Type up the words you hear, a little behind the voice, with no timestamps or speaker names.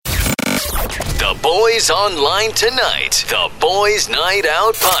The Boys Online Tonight. The Boys Night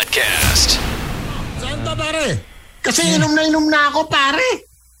Out Podcast. Saan to, pare? Kasi inom na ako, pare.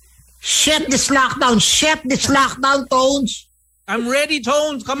 Shut this lockdown, Tones. I'm ready,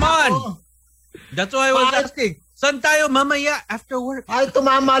 Tones. Come on. That's why I was asking. Saan tayo mamaya after work? Ay,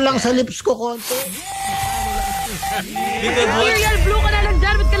 tumama lang sa lips ko konti. Imperial Blue ka na lang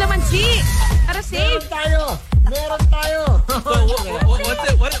dyan with calamansi. Para safe. Meron tayo.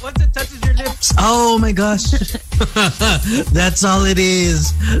 Once it touches your lips. Oh my gosh. That's all it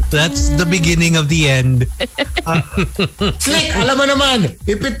is. That's the beginning of the end. Slick, alam mo naman,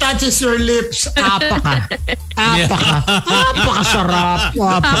 if it touches your lips, Apakasarap.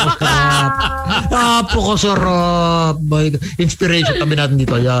 My God. Inspiration kami natin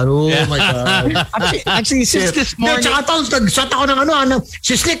dito. Yan. Oh my God. Actually, since this morning... Tsaka Tones, nag-shot ako ng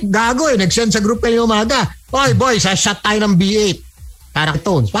si Slick, gago nag-send sa group kayo umaga. Oy, boys, shot tayo ng B8. Para kay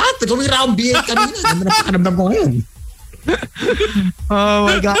Tones. Bakit? Tumira akong B8 kanina. Ganda na pakanamdam ko ngayon. Oh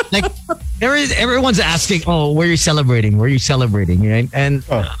my God. Like, everyone's asking, where are you celebrating? Right? And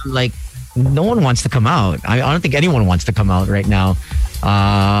like, no one wants to come out. I don't think anyone wants to come out right now.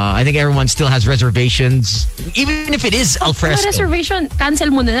 I think everyone still has reservations. Even if it is al fresco. Reservation, cancel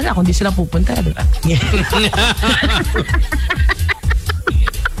mo na lang kung di sila pupunta. Diba?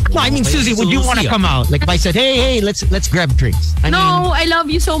 No, I mean, Susie, would you want to come out? Like if I said, hey, let's grab drinks. I love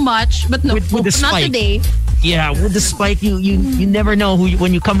you so much, but no, with the not spike. today. Yeah, with the spike, you never know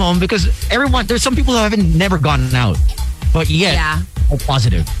when you come home because there's some people who haven't never gone out, but yet are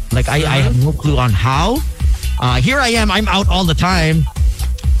positive. Like I have no clue on how. Here I am, I'm out all the time,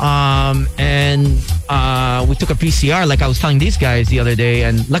 and we took a PCR. Like I was telling these guys the other day,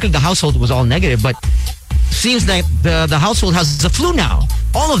 and luckily the household was all negative, but seems like the household has the flu now.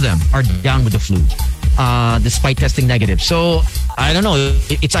 All of them are down with the flu, despite testing negative. So I don't know.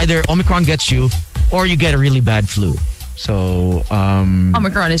 It's either Omicron gets you, or you get a really bad flu. So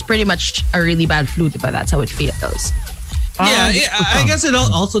Omicron is pretty much a really bad flu, but that's how it feels. I guess it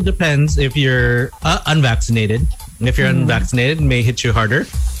also depends if you're unvaccinated. If you're unvaccinated, it may hit you harder.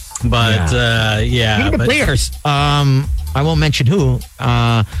 But even the players. I won't mention who.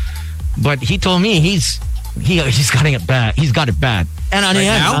 But he told me he's getting it bad. He's got it bad. And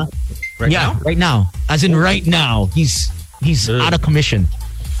right now. As in right now, he's out of commission.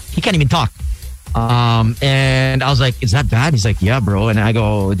 He can't even talk. And I was like, "Is that bad?" He's like, "Yeah, bro." And I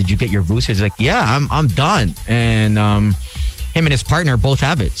go, "Did you get your booster?" He's like, "Yeah, I'm done." And him and his partner both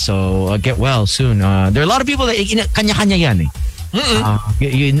have it. So get well soon. There are a lot of people that kanya-kanya yan eh.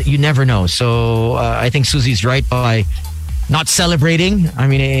 You never know. So I think Susie's right by not celebrating. I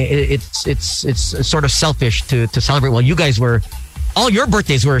mean, it's sort of selfish to celebrate. Well, you guys all your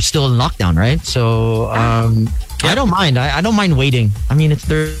birthdays were still in lockdown, right? So I don't mind. I don't mind waiting. I mean,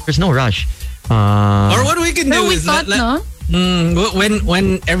 there's no rush. Or what we can do is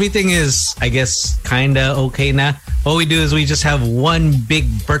when everything is, I guess, kind of okay na, what we do is we just have one big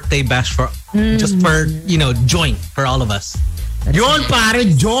birthday bash for joint for all of us. Yun, pare,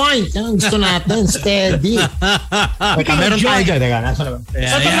 joint. Yan ang gusto natin, steady. Meron tayo dyan. Teka, nasa na ba?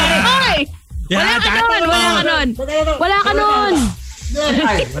 Hoy! Wala ka nun.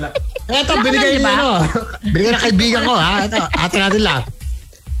 Ito, binigay na kaibigan ko, ha? Ito, atin natin lang.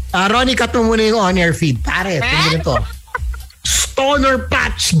 Ronnie, cut mo muna yung on-air feed. Pare, tingnan ito. Stoner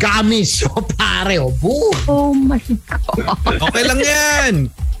Patch Gummies. Pare, boom. Oh my God. Okay lang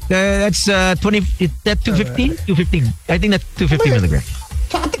yan. That's 250. I think that's 250 milligrams.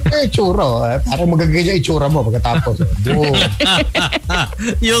 Saka yung itsura. Parang magaganyan yung itsura mo pagkatapos. Boom.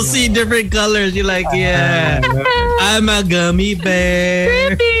 You'll see different colors. You're like, I'm a gummy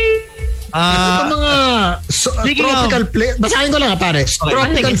bear. Ito mga tropical flavor. Basahin ko lang, pare.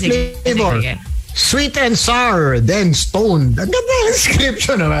 Tropical flavor. Sweet and sour, then stoned. Ang ganda yung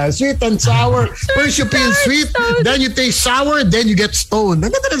description naman. Sweet and sour. First you feel sweet, then you taste sour, then you get stoned.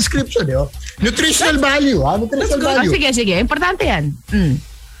 Ang ganda yung description. Nutritional value. Nutritional value. Sige. Importante yan.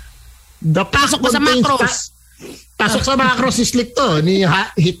 Pasok mo sa macros. Pasok sa macros si Slick to, ni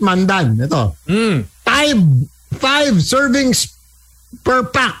Hitman Dan. Ito. 5 servings per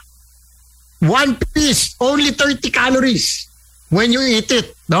pack. 1 piece, only 30 calories when you eat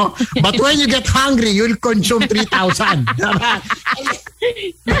it, no? But when you get hungry, you'll consume 3,000.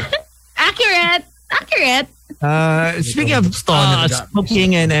 Accurate. Speaking of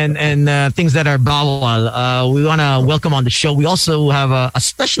smoking and things that are bawal, we want to welcome on the show. We also have a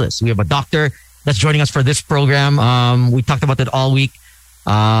specialist. We have a doctor that's joining us for this program. We talked about it all week.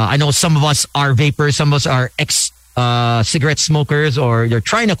 I know some of us are vapors, some of us are cigarette smokers, or you're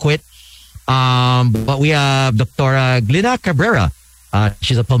trying to quit. But we have Dr. Glina Cabrera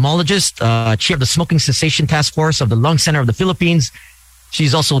She's a pulmonologist, chair of the Smoking Cessation Task Force of the Lung Center of the Philippines.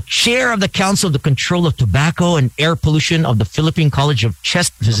 She's also chair of the Council of the Control of Tobacco and Air Pollution of the Philippine College of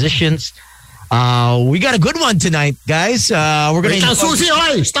Chest Physicians. We got a good one tonight, guys. We're going to... Susie,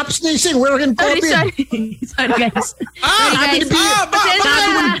 oy! Stop sneezing. We're in COVID. Sorry, guys.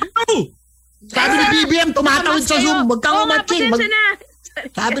 Sabi ni BBM, tumatawid sa Zoom. Huwag kang umatching.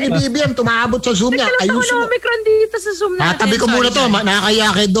 Sabi ni BBM, tumaabot sa Zoom niya. Ayusin mo. Omicron dito sa Zoom natin. Tatabi ko muna to. Nakakaya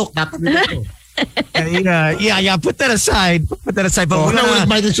kay Doc. Tatabi ko to. Yeah. Put that aside. But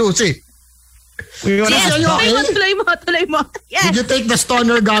with my Susie. Tuloy mo. Yes. Did you take the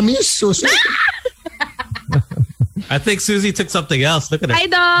stoner gummies, Susie? I think Susie took something else. Look at her. Hi,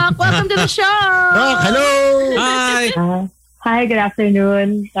 Doc. Welcome to the show. Doc, hello. Hi. Hi, good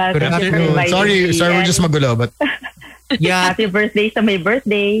afternoon. Good afternoon. Sorry, we're just magulo, but... Yeah. Happy birthday to my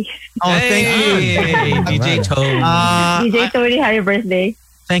birthday. Oh, thank you. DJ Tony. DJ Tony, happy birthday.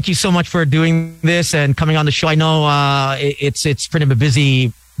 Thank you so much for doing this and coming on the show. I know it's pretty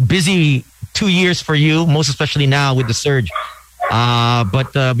busy 2 years for you, most especially now with the surge.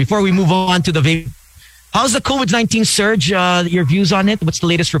 But before we move on to the vape, how's the COVID-19 surge? Your views on it? What's the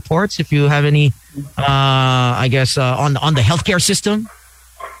latest reports? If you have any, on the healthcare system.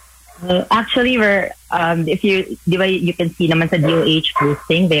 Actually, we're if you can see naman sa DOH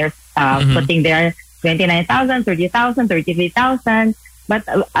posting, they're putting there 29,000, 30,000, 33,000. But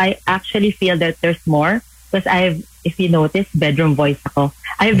I actually feel that there's more because if you notice, bedroom voice ako.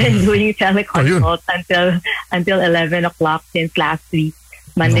 I've been doing teleconsults until 11 o'clock since last week,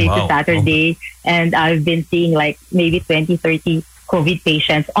 Monday to Saturday. And I've been seeing like maybe 20, 30 COVID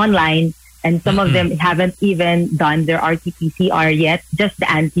patients online. And some of them haven't even done their RT-PCR yet, just the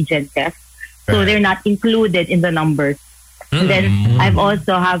antigen test. So they're not included in the numbers. And then I've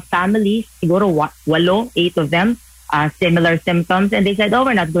also have families, siguro 8 of them, similar symptoms. And they said,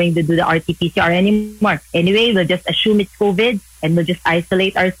 we're not going to do the RT-PCR anymore. Anyway, we'll just assume it's COVID and we'll just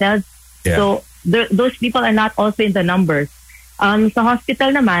isolate ourselves. Yeah. So those people are not also in the numbers. Sa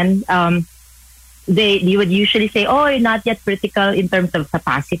hospital naman, you would usually say, you're not yet critical in terms of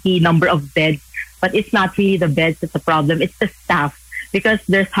capacity, number of beds. But it's not really the beds that's the problem. It's the staff. Because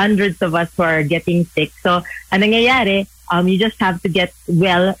there's hundreds of us who are getting sick. So, ang nangyayari, you just have to get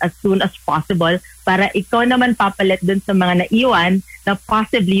well as soon as possible para ikaw naman papalit dun sa mga naiwan na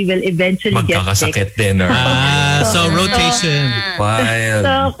possibly will eventually get sick. Magkakasakit din. So rotation.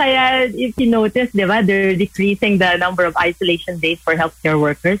 So kaya if you notice, diba, they're decreasing the number of isolation days for healthcare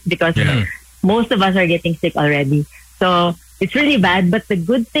workers because most of us are getting sick already. So it's really bad. But the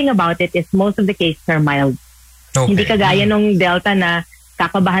good thing about it is most of the cases are mild. Okay. Hindi kagaya nung Delta na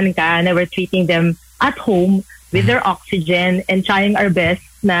kakabahan ka na we're treating them at home with their oxygen and trying our best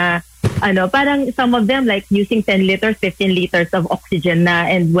na parang some of them like using 10 liters, 15 liters of oxygen na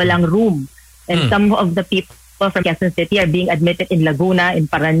and walang room. And some of the people from Quezon City are being admitted in Laguna, in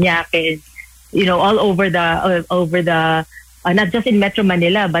Parañaque, all over the not just in Metro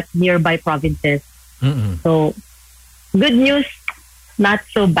Manila but nearby provinces. So good news, not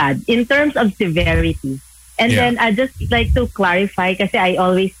so bad in terms of severity. And then I just like to clarify kasi I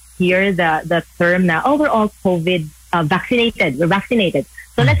always hear the term na we're all COVID vaccinated. We're vaccinated.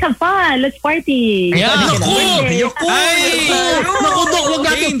 So let's have fun. Let's party. Yeah. Naku, Dok, huwag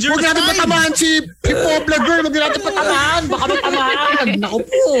natin patamaan si Popla girl. Huwag natin patamaan. Baka matamaan. Naku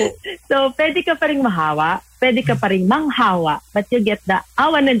po. So, pwede ka pa rin mahawa. Pwede ka pa rin manghawa. But you get the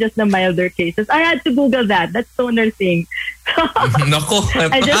awa ng Diyos na milder cases. I had to Google that. That's so nursing. Naku.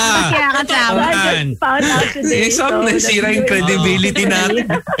 I just found out today. So, nasira yung credibility natin.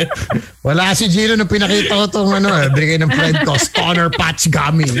 Wala si Gino nung pinakita ko itong bigay ng friend ko, Stoner Patch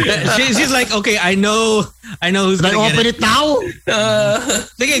Gummy. She's like, okay, I know who's going to get open it now?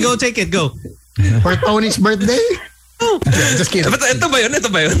 Take it, go. For Tony's birthday? Yeah, just kidding. Ito ba yun?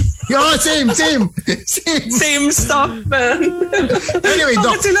 Yo, same. Same stuff, man. Anyway,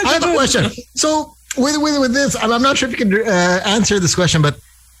 Doc, I have a question. So, with this, I'm not sure if you can answer this question, but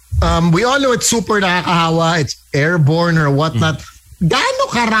we all know it's super nakakahawa, it's airborne or whatnot. Gaano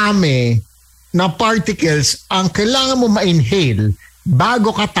karami na particles ang kailangan mo ma-inhale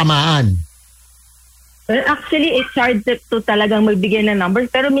bago ka tamaan? Well, actually, it's hard to talagang magbigay ng numbers.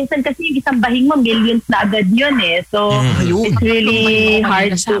 Pero minsan kasi yung isang bahing mo, millions na agad yun eh. So, it's really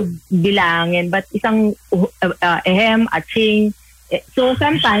hard to bilangin. But isang ehem, aching. So,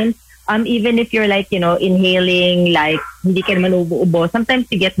 sometimes, even if you're like, inhaling, like, hindi ka naman ubo-ubo, sometimes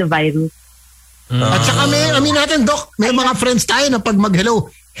you get the virus. At saka natin, Doc, may mga friends tayo na pag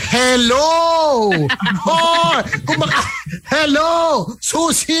mag-hello, hello! Hello!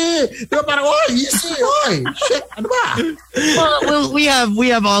 Susi! Di ba parang, easy, shit, ano ba? Well, we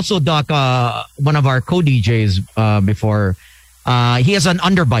have also, Doc, one of our co-DJs before, he has an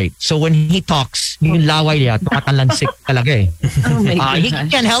underbite. So when he talks, yung laway niya, tumatalansik talaga eh. Oh my God. He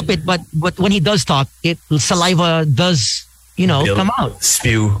can't help it, but when he does talk, saliva does, come out.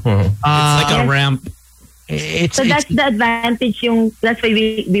 Spew. It's like a ramp. So that's the advantage that's why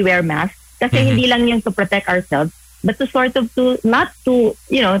we wear masks. Kasi hindi lang yung to protect ourselves, but to sort of not to,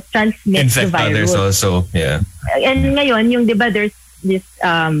 transmit Infect the virus. others also, yeah. And ngayon, yung, di ba, there's this,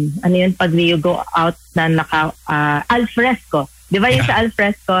 pag you go out na al fresco. Di ba yung sa al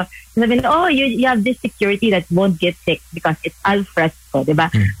fresco, sabihin, you have this security that won't get sick because it's al fresco, di ba?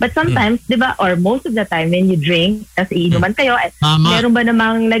 But sometimes, di ba, or most of the time when you drink, tapos iinuman kayo, meron ba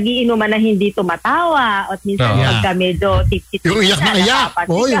namang nagiinuman na hindi tumatawa at minsan pagka medyo tipsy. Yung iyak na iyak.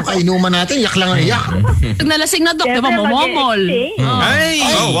 Yung kainuman natin, iyak lang ang iyak. Pag nalasing na, Doc, di ba, momomol? Ay!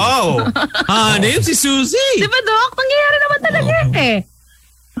 Oh, wow! Name si Susie! Di ba, Doc? Nangyayari naman talaga eh.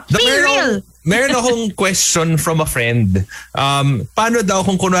 Meron akong question from a friend. Paano daw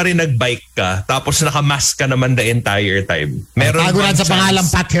kung kunwari nagbike ka tapos nakamask ka naman the entire time? Tago lang sa pangalang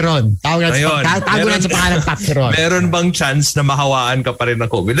Patron. Tago lang sa pangalang Patron. Meron bang chance na mahawaan ka pa rin ng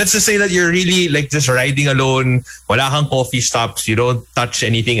COVID? Let's just say that you're really like just riding alone, wala kang coffee stops, you don't touch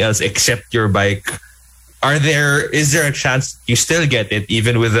anything else except your bike. Is there a chance you still get it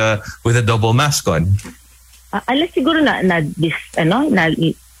even with a double mask on? Unless siguro na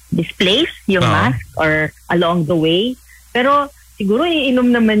displace yung mask or along the way. Pero siguro iinom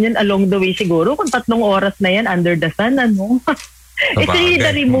naman yun along the way siguro kung 3 oras na yan under the sun, ano? It's really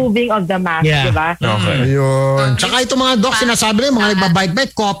the removing of the mask, diba? Okay. Ayun. Tsaka itong mga doc, sinasabi nila, mga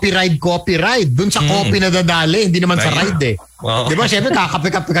nagbabike-bike, copy ride. Dun sa copy na dadali, hindi naman sa ride eh. Wow. Diba, syempre,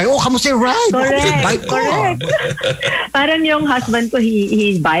 kakape-kape kayo, kamusta yung ride? Correct. Parang yung husband ko,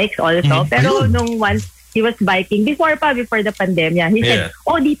 he bikes also. Pero nung once, he was biking before the pandemya. He said,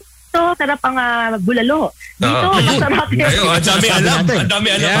 dito sarap ang bulalo. Dito, masarap yung... Ang dami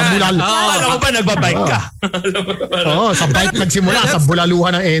alam. Alam ko ba nagbabike ka? Sa bike nagsimula, sa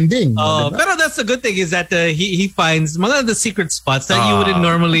bulaluhan ang ending. Pero that's the good thing is that he finds mga the secret spots that you wouldn't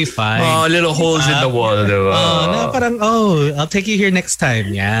normally find. Little holes in the wall. Diba? Parang, I'll take you here next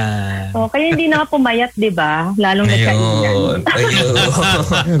time. Yeah. Kaya hindi na pumayat, di ba? Lalong nagkainan.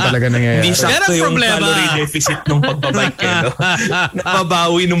 Ayun talaga nangyayari. Hindi sakto yung calorie deficit nung pagbabike.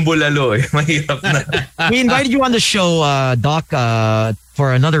 Nababawi nung bulalo. Mahirap na. We invited you on the show, Doc,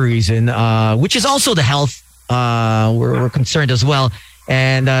 for another reason, which is also the health. We're concerned as well.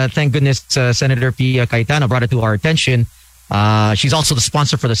 And thank goodness Senator P. Cayetano brought it to our attention. She's also the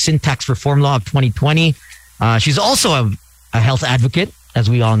sponsor for the Sin Tax Reform Law of 2020. She's also a health advocate, as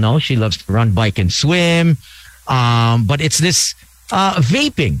we all know. She loves to run, bike, and swim. But it's this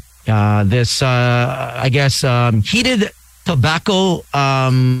vaping, heated tobacco,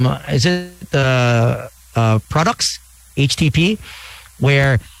 is it products, HTP,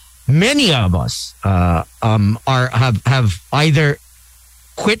 where many of us have either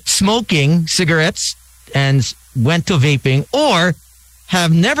quit smoking cigarettes and went to vaping, or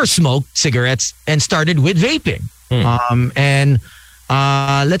have never smoked cigarettes and started with vaping.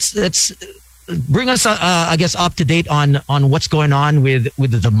 Let's bring us, up to date on what's going on with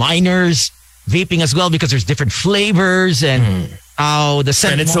the minors vaping as well, because there's different flavors and how the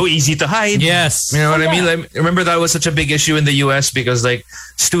and it's so easy to hide. Yes. You know what I mean? Like, remember that was such a big issue in the US because like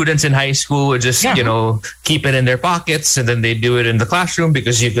students in high school would just, keep it in their pockets and then they do it in the classroom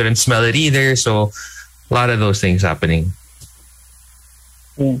because you couldn't smell it either. So a lot of those things happening.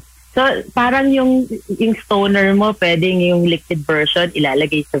 Yeah. So, parang yung stoner mo, pwedeng yung liquid version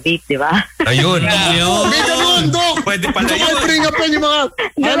ilalagay sa vape, di ba? Ayun. May ganun, Dok. Pwede pala yun. So, bring up yan yung mga,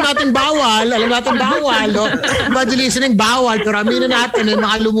 alam natin bawal. Bad listening, bawal. Pero aminin natin, yung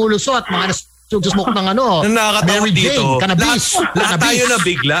mga lumulusot, mga smoke ng Mary Jane, cannabis. Lahat tayo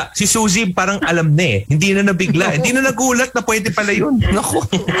nabigla. Si Suzy parang alam na eh. Hindi na nabigla. Hindi na nagulat na pwede pala yun. Naku.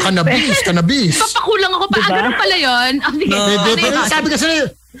 Cannabis. Papakulang ako pa. Diba? Ganun pala yun.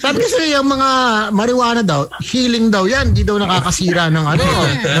 Sabi kasi yung mga marijuana daw, healing daw yan. Hindi daw nakakasira ng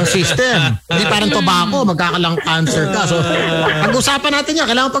ng system. Hindi parang tobacco, magkakalang cancer ka. So, pag-usapan natin yan.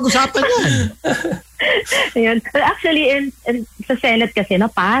 Kailangan pag-usapan yan. Ayun. Actually, sa Senate kasi,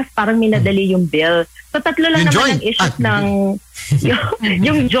 na-pass, parang minadali yung bill. So, 3 lang yung naman joint. ang issues ng...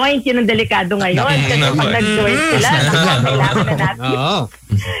 yung joint, yun ang delikado ngayon. Kasi pag nag-joint sila, kailangan na natin.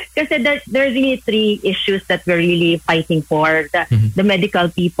 Kasi there's really 3 issues that we're really fighting for. The medical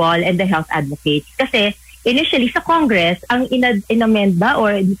people and the health advocates. Kasi initially sa Congress, ang inamenda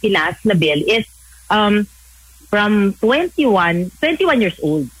or pinas na bill is from 21 years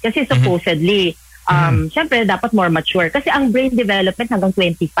old. Kasi supposedly, syempre dapat more mature. Kasi ang brain development hanggang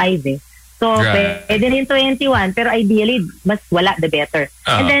 25 eh. So, pwede rin 21, pero ideally, mas wala, the better.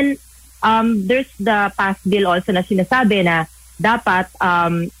 And then, there's the past bill also na sinasabi na dapat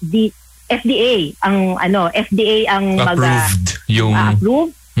the FDA ang approved yung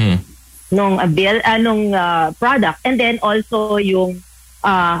approve nung bill product, and then also yung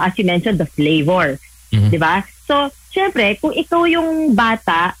as you mentioned, the flavor, di ba? So syempre kung ikaw yung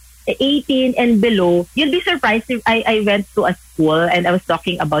bata 18 and below, you'll be surprised. I went to a school and I was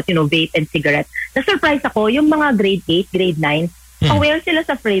talking about vape and cigarette. Na-surprise ako yung mga grade 8, grade 9, aware sila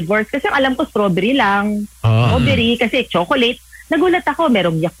sa flavors kasi alam ko strawberry lang, strawberry kasi chocolate. Nagulat ako,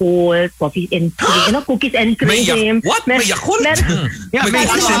 merong Yakult, coffee and cream, cookies and cream. What? May Yakult?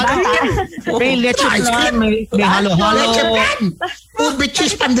 May leche plan, may halo-halo. Leche plan! Ube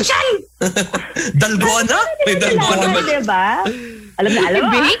cheese pandesal! Dalgona? May dalgona ba? Diba? Alam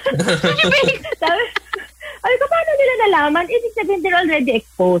mo. Sabi ko, paano nila nalaman? Ibig sabihin, they're already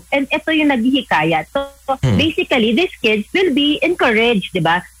exposed. And ito yung naghihikayat. So, basically, these kids will be encouraged,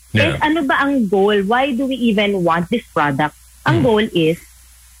 diba? And ano ba ang goal? Why do we even want this product? Ang goal is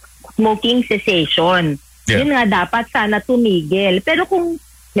smoking cessation. Yun nga, dapat sana tumigil. Pero kung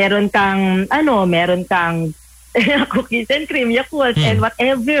meron kang cookies and cream, Yakult, and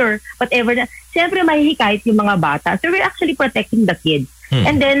whatever na, siyempre mahihikayat yung mga bata. So we're actually protecting the kids.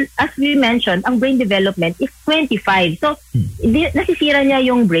 And then, as we mentioned, ang brain development is 25. So, nasisira niya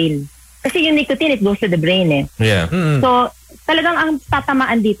yung brain. Kasi yung nicotine, it goes to the brain eh. Yeah. So, talagang ang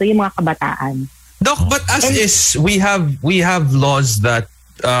tatamaan dito yung mga kabataan. Doc, but we have laws that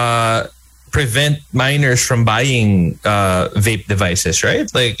prevent minors from buying vape devices, right?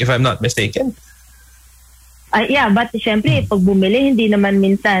 Like, if I'm not mistaken. Yeah, but syempre, pag bumili, hindi naman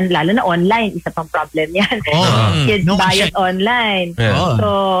minsan, lalo na online, isa pang problem yan. Kids buy it online. Yeah. So,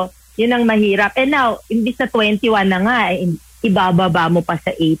 yun ang mahirap. And now, imbis na 21 na nga, ibababa mo pa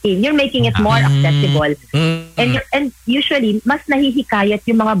sa 18. You're making it more accessible. And usually, mas nahihikayat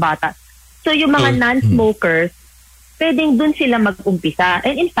yung mga bata. So, yung mga non-smokers, pwedeng dun sila mag-umpisa.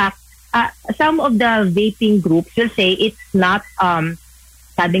 And in fact, some of the vaping groups will say it's not,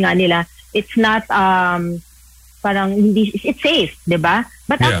 sabi nga nila, it's not, parang hindi, it's safe, di ba?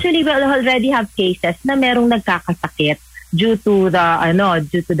 But actually, we already have cases na merong nagkakasakit due to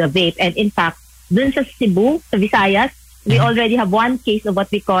the vape. And in fact, dun sa Cebu, sa Visayas, we already have one case of what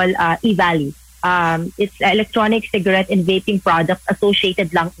we call e-Valley. It's electronic cigarette and vaping products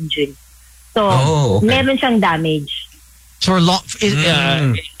associated lung injury. So, meron siyang damage. So,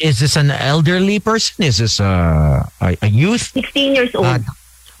 is this an elderly person? Is this a youth? 16 years old.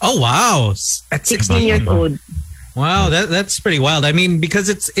 Oh, wow. At 16 years old. Wow, that's pretty wild. I mean, because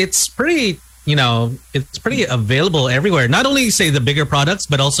it's pretty, it's pretty available everywhere. Not only, say, the bigger products,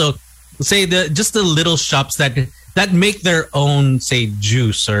 but also, say, just the little shops that make their own, say,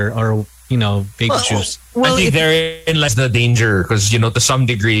 juice or vape juice. Well, I think therein lies the danger because, to some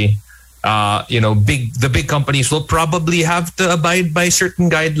degree, the big companies will probably have to abide by certain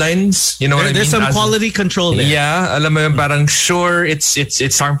guidelines. You know what I mean? There's some quality control there. Yeah, alam mo, parang sure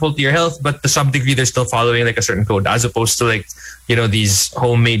it's harmful to your health, but to some degree they're still following like a certain code, as opposed to like these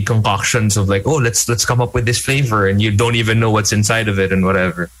homemade concoctions of like, oh, let's come up with this flavor, and you don't even know what's inside of it and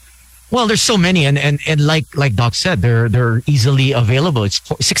whatever. Well, there's so many, and like Doc said, they're easily available. It's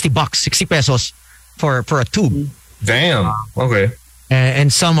 $60, 60 pesos for a tube. Damn. Okay.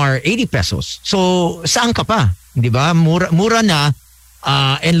 And some are 80 pesos. So, saan ka pa? Di ba? Mura na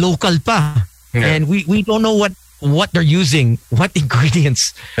and local pa. Yeah. And we don't know what they're using, what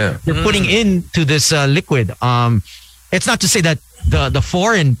ingredients they're putting into this liquid. It's not to say that the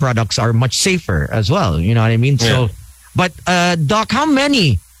foreign products are much safer as well. You know what I mean? Yeah. So, but Doc, how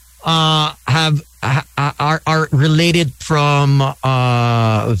many are related from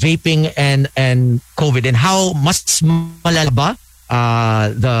vaping and COVID, and how mas malala ba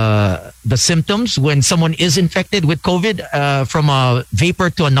the symptoms when someone is infected with COVID from a vapor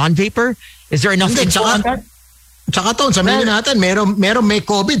to a non-vapor? Is there enough info on that? Tsaka to, sabihin natin, meron may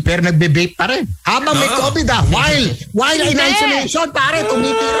COVID pero nagbe-vape pa rin. Habang may COVID while in isolation, pare,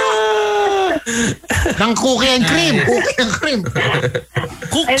 tumitira. Ng cookie and cream.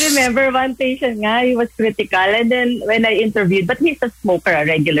 I remember one patient nga, he was critical, and then when I interviewed, but he's a smoker, a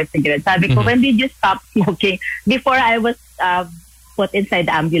regular cigarette. Sabi ko, when did you stop smoking? Before I was put inside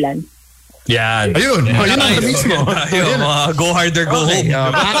the ambulance. Yeah. Ayun ang mismo. Go harder, go home.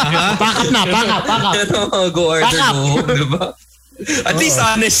 Pack up. Go harder, go home, diba? At least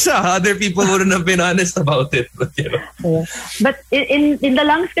honest siya. Other people wouldn't have been honest about it. But, you know. But in the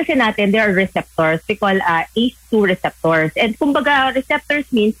lungs kasi natin, there are receptors. We call ACE2 receptors. And kumbaga, receptors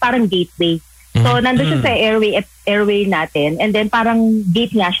means parang gateway. So, nandun siya sa airway natin. And then parang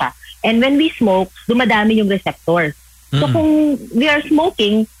gate nga siya. And when we smoke, dumadami yung receptors. So, kung we are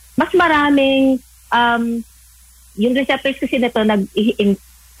smoking, mas maraming yung receptors kasi nito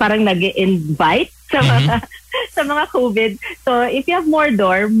parang nag-invite sa mga COVID. So if you have more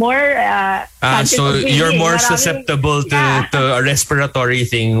so you're more susceptible to a respiratory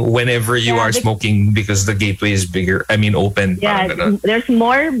thing whenever you are smoking because the gateway is bigger. I mean open. Yeah, there's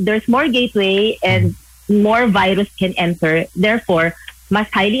more gateway and more virus can enter. Therefore, mas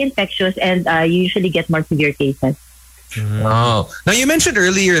highly infectious and you usually get more severe cases. Oh, now you mentioned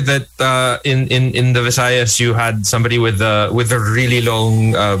earlier that in the Visayas you had somebody with a really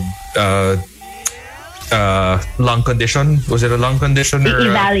long lung condition. Was it a lung condition or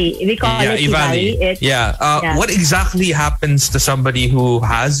EVALI? We call it EVALI. What exactly happens to somebody who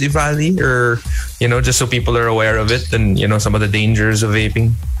has EVALI, or just so people are aware of it and some of the dangers of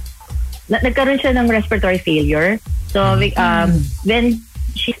vaping? Nagkaroon siya ng respiratory failure. So when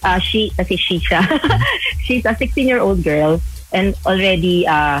she's a 16-year-old girl and already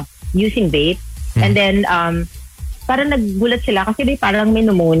using vape. And then parang naggulat sila kasi parang may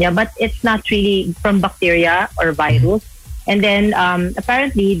pneumonia, but it's not really from bacteria or virus. And then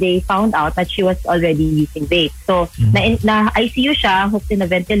apparently they found out that she was already using vape. So na ICU siya, hooked in a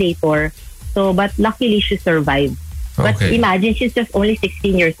ventilator. So but luckily she survived. But imagine she's just only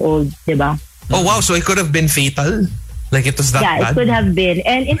 16 years old, diba? Oh wow, so it could have been fatal. Like it was that bad? Yeah, it could have been.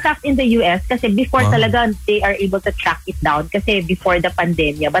 And in fact, in the US, kasi before talaga, they are able to track it down kasi before the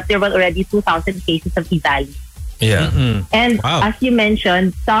pandemic. But there were already 2,000 cases of EVALI. Yeah. And as you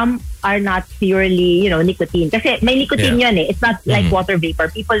mentioned, some are not purely, nicotine. Kasi may nicotine yun eh. It's not like water vapor.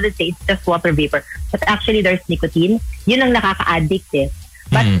 People would say it's just water vapor. But actually, there's nicotine. Yun ang nakaka-addict eh.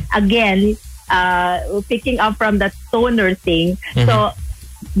 But again, picking up from that stoner thing, so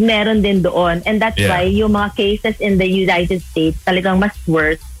meron din doon. And that's why yung mga cases in the United States talagang mas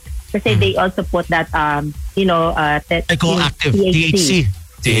worse kasi they also put that, psychoactive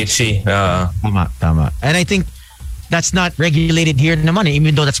THC. Tama. And I think that's not regulated here naman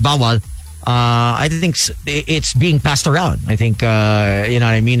even though that's bawal. I think it's being passed around. I think, you know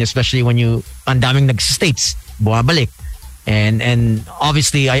what I mean? Especially when ang daming nag-states, buwabalik. And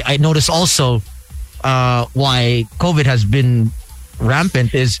obviously, I notice also why COVID has been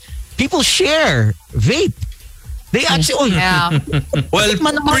rampant is people share vape. They actually well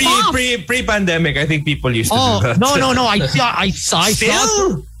pre-pandemic I think people used to do that. No I saw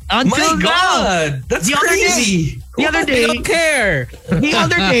still until my God that's crazy. The other day, I don't care. The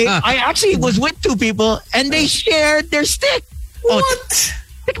other day I actually was with two people and they shared their stick. What?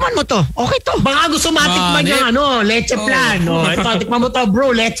 Tikman mo to. Okay to. Baka gusto matikman yung leche plan. Ito, tikman mo to bro,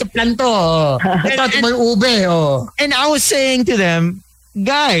 leche plan to. Ito, tikman ube. And I was saying to them,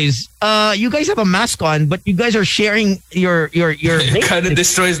 guys, you guys have a mask on, but you guys are sharing your it kind of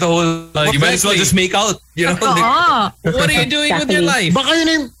destroys the whole you might as well just make out, what are you doing with your life?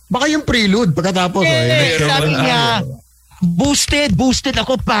 Baka yung prelude pagkatapos. Sabi niya, boosted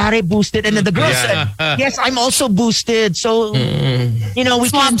ako pare, boosted. And then the girl said, yes, I'm also boosted. So, we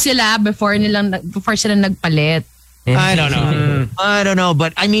swab sila before sila nagpalit. I don't know,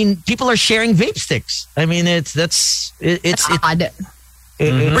 but I mean, people are sharing vape sticks. I mean, it's odd.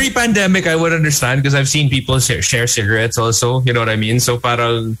 Pre-pandemic, I would understand because I've seen people share cigarettes also. You know what I mean? So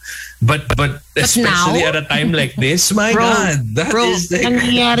parang, but especially at a time like this, my God, that is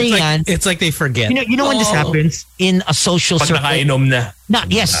like, it's like they forget. You know when this happens in a social circle. Nakainom na.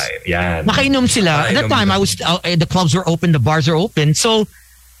 Yes. Nakainom sila. At that time, I was the clubs were open, the bars are open. So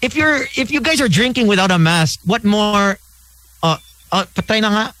if you guys are drinking without a mask, what more? Patay na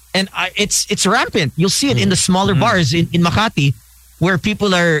nga. And it's rampant. You'll see it in the smaller bars in Makati, where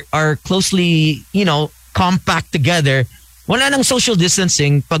people are closely, compact together. Wala nang social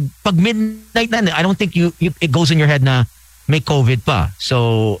distancing. Pag midnight na, I don't think it goes in your head na may COVID pa.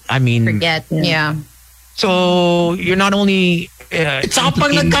 So, I mean... Forget, yeah. So, you're not only... Saka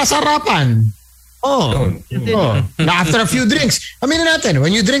pag nagkasarapan. After a few drinks. Aminin natin,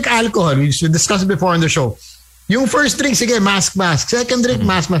 when you drink alcohol, we discussed it before on the show, yung first drink, sige, mask. Second drink,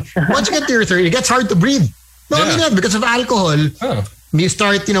 mask. Once you get to your third, it gets hard to breathe. No, because of alcohol, you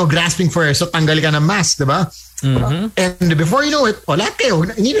start, grasping for air. So, tanggal ka ng mask, diba? And before you know it, lahat kayo,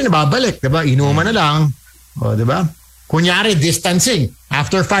 hindi na nababalik, diba? Inuman na lang. Diba? Kunyari, distancing.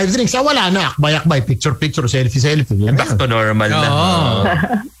 After 5 drinks, wala na. Akbay, picture, selfie. Back to normal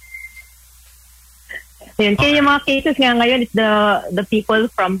na. Yun. Kaya yung mga cases nga ngayon is the people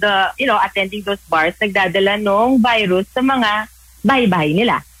from the, attending those bars, nagdadala ng virus sa mga bahay-bahay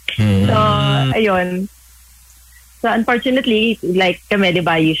nila. So, ayun. So, unfortunately, like kami, di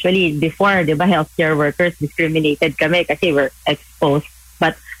ba, usually before, di ba, healthcare workers discriminated kami kasi we're exposed.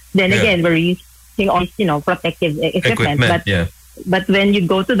 But then again, we're using all, protective equipment. But when you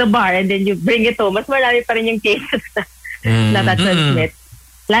go to the bar and then you bring it home, mas marami pa rin yung cases na transmit.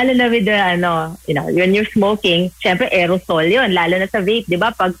 Lalo na with the, when you're smoking, syempre aerosol yun. Lalo na sa vape, di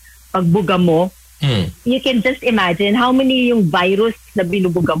ba? Pag buga mo, you can just imagine how many yung virus na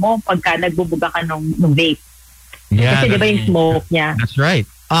binubuga mo pagka nagbubuga ka ng vape. Yeah, kasi di ba yung smoke niya? That's right.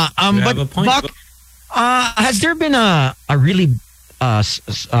 But Buck, has there been a really, I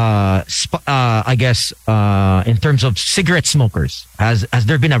guess, in terms of cigarette smokers, has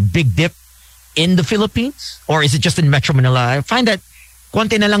there been a big dip in the Philippines? Or is it just in Metro Manila? I find that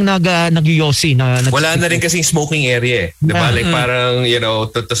konti na lang nag-yosi na wala na rin kasing smoking area eh. Diba? Like parang,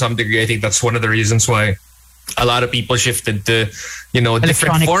 to some degree, I think that's one of the reasons why a lot of people shifted to,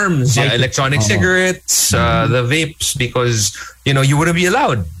 different forms. Yeah, electronic cigarettes, the vapes, because, you wouldn't be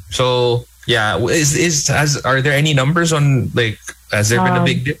allowed. So, yeah, are there any numbers on, like, has there been a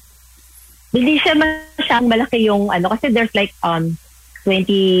big dip? Hindi siya masyadong malaki yung, kasi there's like,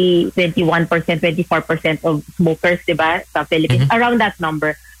 21%, 24% of smokers, diba, sa Philippines, around that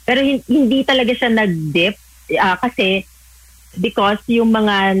number. Pero hindi talaga siya nag-dip kasi because yung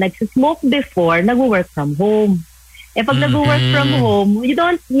mga nag-smoke before, nag-work from home. Eh pag nag-work from home, you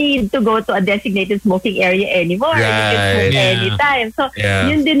don't need to go to a designated smoking area anymore. You can smoke anytime. So,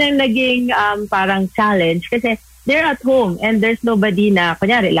 yun din ang naging parang challenge kasi they're at home and there's nobody na,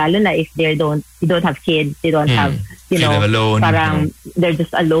 kunyari, lalo na if you don't have kids, they don't have, alone. Parang they're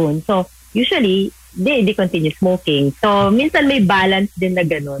just alone. So, usually, they continue smoking. So, minsan may balance din na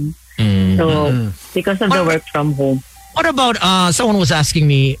ganun. So, because of the work from home. What about, someone was asking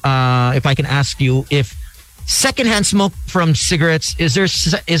me, if I can ask you, if secondhand smoke from cigarettes, is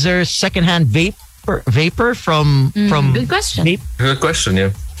there secondhand vapor from Good question. Vape? Good question,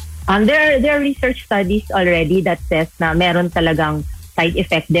 yeah. There are research studies already that says na meron talagang side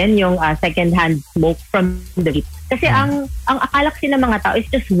effect din yung second-hand smoke from the vape. Kasi ang akala kasi ng mga tao is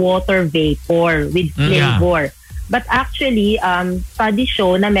just water vapor with flavor. But actually, studies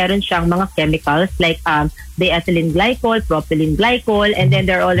show na meron siyang mga chemicals like diethylene glycol, propylene glycol, and then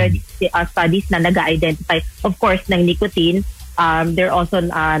there are already studies na nag-identify, of course, ng nicotine. There are also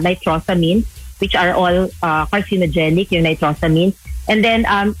nitrosamines, which are all carcinogenic, yung nitrosamines. And then,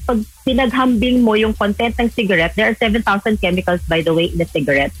 pag pinaghambing mo yung content ng cigarette, there are 7,000 chemicals, by the way, in the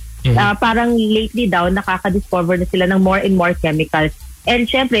cigarette. Parang lately daw, nakaka-discover na sila ng more and more chemicals. And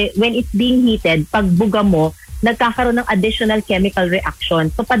syempre, when it's being heated, pag buga mo, nagkakaroon ng additional chemical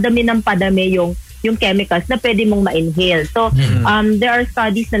reaction. So, padami yung chemicals na pwede mong ma-inhale. So, there are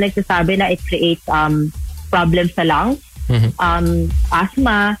studies na nagsasabi na it creates problems sa lungs,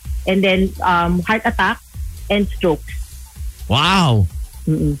 asthma, and then heart attack, and strokes. Wow.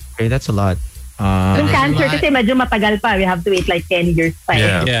 Okay, that's a lot. Yung cancer kasi medyo matagal pa. We have to wait like 10 years pa.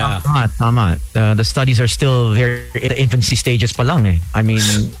 Yeah. Tama. The studies are still very in the infancy stages pa lang eh. I mean...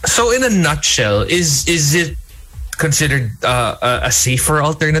 So in a nutshell, is it considered a safer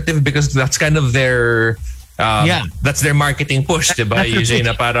alternative? Because that's kind of their... that's their marketing push, diba? Usually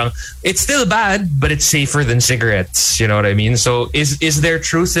na parang, it's still bad, but it's safer than cigarettes. You know what I mean? So is there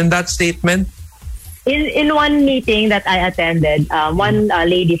truth in that statement? In one meeting that I attended, one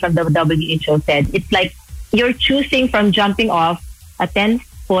lady from the WHO said, it's like you're choosing from jumping off a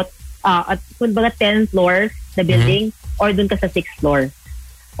 10-foot, 10 floors na building, or dun ka sa 6th floor.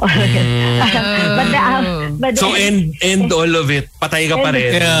 But so end all of it, patay ka pa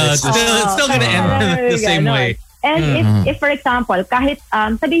rin. Yeah, it's still gonna end the same way. And if for example, kahit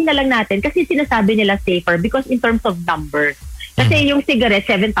sabihin na lang natin, kasi sinasabi nila safer because in terms of numbers. Kasi yung cigarette,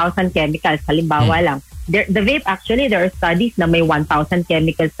 7,000 chemicals, halimbawa lang. The vape, actually, there are studies na may 1,000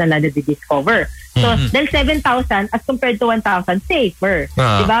 chemicals na na-discover. So, then 7,000 as compared to 1,000, safer.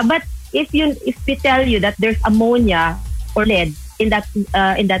 Diba? But if we tell you that there's ammonia or lead in that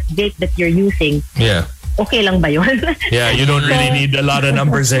vape that you're using, okay lang ba yun? Yeah, you don't really need a lot of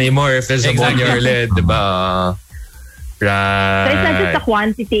numbers anymore if there's ammonia or lead, diba? Right. So, it's not just the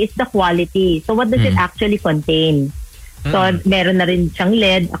quantity, it's the quality. So, what does it actually contain? So, meron na rin siyang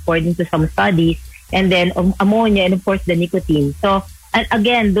lead according to some studies, and then ammonia, and of course the nicotine. So, and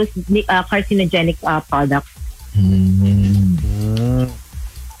again, those carcinogenic products.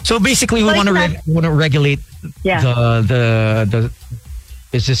 So basically, we want to regulate the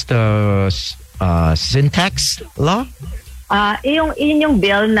is this the syntax law? Yung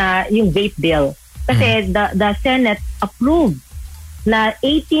bill na yung vape bill. Kasi the Senate approved na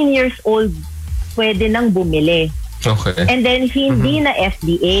 18 years old pwede nang bumili. Okay. And then hindi na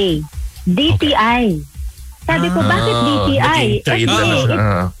FDA. DTI. Sabi ko, bakit DTI?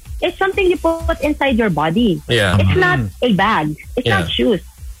 FDA, it's something you put inside your body. Yeah. It's not a bag. It's not shoes.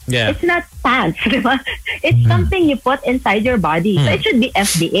 Yeah. It's not pants. Diba? It's something you put inside your body. So it should be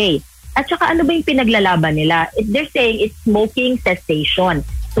FDA. At saka ano ba yung pinaglalaban nila? They're saying it's smoking cessation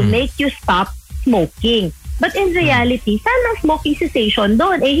to make you stop smoking. But in reality, saan ang smoking cessation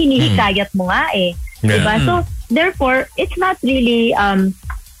doon? Hinihikayat mo nga eh. Diba? So, therefore, it's not really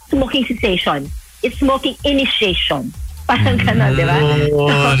smoking cessation. It's smoking initiation. Parang gano'n, diba?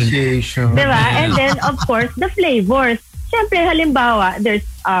 Initiation. Diba? And then, of course, the flavors. Siyempre, halimbawa, there's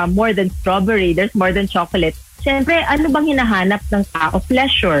more than strawberry, there's more than chocolate. Siyempre, ano bang hinahanap ng tao?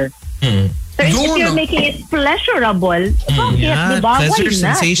 Pleasure. So if you're making it pleasurable, bakit, diba? Pleasure Why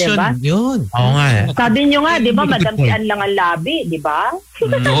not, sensation. diba? Yun. Oo nga eh. Sabi nyo nga, diba, madampian lang ang labi, diba?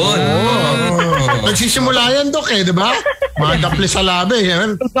 Nagsisimula yan, Dok, eh, di ba? Madapli sa labi.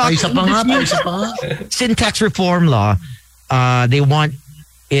 Isa pa nga. Syntax reform law, they want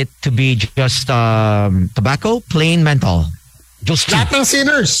it to be just tobacco, plain menthol. Just two. Lahat ng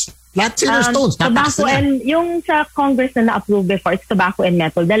sinners. Lahat sinners tones. Tobacco and yung sa Congress na na-approve before, it's tobacco and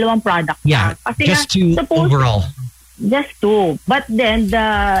menthol. Dalawang product. Yeah, kasi just two overall. Just two. But then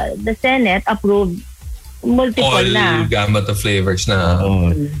the Senate approved multiple na. All gamut of flavors na.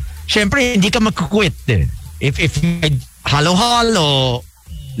 Siyempre, hindi ka magkukwit eh. If halo-halo,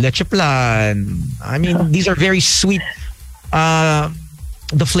 leche plan, I mean, these are very sweet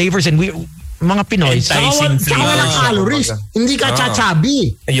the flavors and mga Pinoy. Enticing Tsaka walang calories. Hindi ka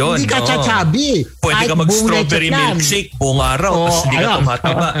chachabi. Ayun, Hindi ka chachabi. Pwede ka mag-strawberry milkshake buong araw tapos hindi ka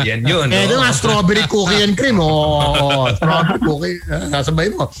tumataba. Yan yun. Pwede nga strawberry cookie and cream. Strawberry cookie. Nasabay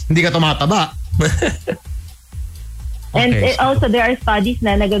mo. Hindi ka tumataba. And also, there are studies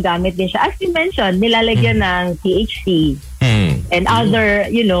na nagagamit din siya. As you mentioned, nilalagyan ng THC and other,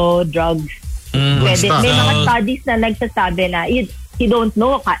 drugs. Pwede. May mga studies na nagsasabi na you don't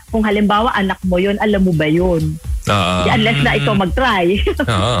know kung halimbawa anak mo yun, alam mo ba yun? Unless na ikaw mag-try.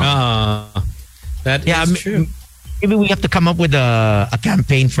 That is true. Maybe we have to come up with a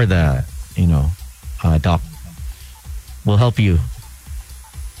campaign for the, doc. We'll help you.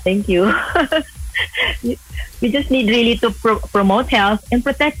 Thank you. We just need really to promote health and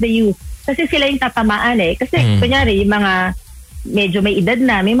protect the youth. Kasi sila yung tatamaan eh. Kasi kunyari, yung mga medyo may edad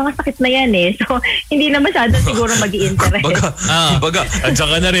na, may mga sakit na yan eh. So, hindi na masyado siguro mag-i-interest. Baga, andyan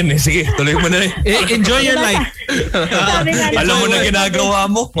ka na rin eh. Sige, tuloy mo na rin. Enjoy your life. Alam mo na ginagawa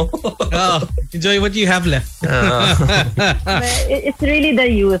mo. Enjoy what you have left. It's really the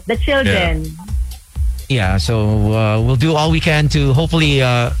youth, the children. Yeah, so we'll do all we can to hopefully,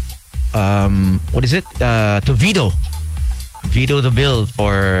 to veto the bill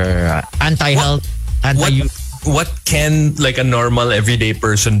for anti-health, anti-youth. What can like a normal everyday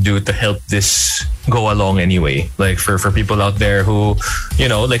person do to help this go along anyway? Like for people out there who,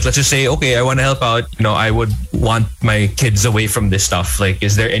 like let's just say, okay, I want to help out. I would want my kids away from this stuff. Like,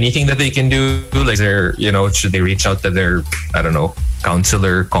 is there anything that they can do? Like, should they reach out to their, I don't know,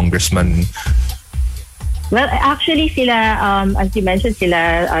 counselor, congressman? Well, actually, sila, as you mentioned,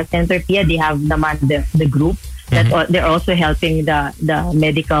 sila Senator Pia, they have naman the group. That they're also helping the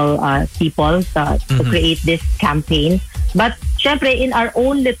medical people to create this campaign. But syempre, in our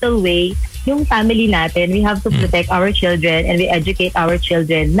own little way, yung family natin, we have to protect our children and we educate our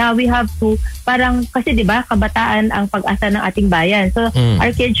children. Now, we have to, kasi di ba, kabataan ang pag-asa ng ating bayan. So,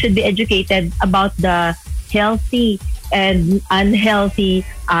 our kids should be educated about the healthy and unhealthy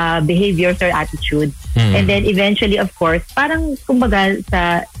behaviors or attitudes. And then eventually, of course, parang kumbaga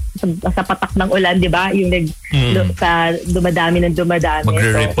sa patak ng ulan, di ba? Yung dumadami.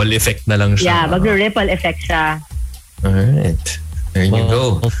 Magre-ripple effect na lang siya. Yeah, magre-ripple effect siya. Alright. There you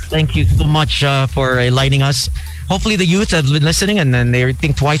go. Well, thank you so much for enlightening us. Hopefully the youth have been listening and then they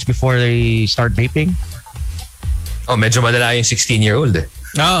think twice before they start vaping. Oh, medyo madala yung 16-year-old eh.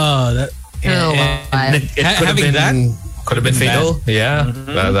 Could have been fatal. Yeah.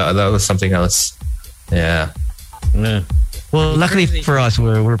 That was something else. Yeah. Well, luckily for us,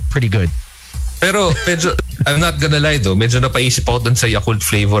 we're pretty good. Pero medyo, I'm not gonna lie though, medyo napaisip ako dun sa Yakult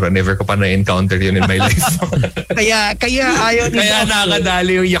flavor. Never ko pa na-encounter yun in my life. kaya ayaw ni Kaya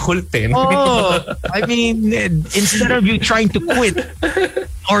nakakadali yung Yakult eh. I mean, instead of you trying to quit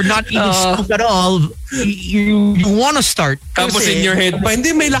or not even smoke at all, you want to start. Tapos in your head,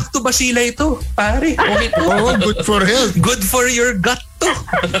 hindi may lactobacilla ito. Pare, okay. Good for health. Good for your gut to.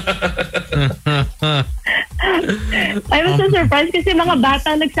 I was so surprised kasi mga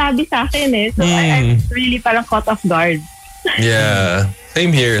bata nagsabi sa akin eh. So I'm really parang caught off guard. Yeah,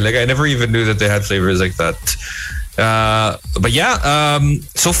 same here. Like I never even knew that they had flavors like that. But yeah,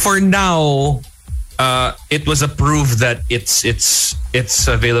 so for now, it was approved that it's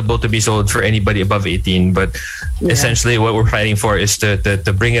available to be sold for anybody above 18. But essentially, what we're fighting for is to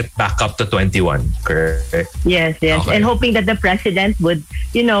bring it back up to 21. Correct? Yes. Okay. And hoping that the president would,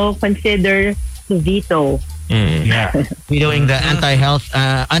 consider to veto. Vetoing the anti-health,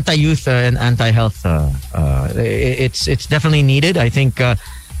 anti-youth, and anti-health. It's definitely needed. I think.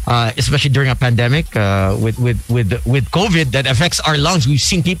 Especially during a pandemic, with COVID that affects our lungs. We've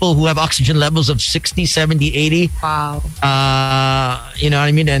seen people who have oxygen levels of 60, 70, 80. Wow. You know what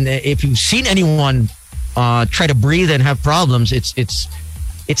I mean? And if you've seen anyone try to breathe and have problems,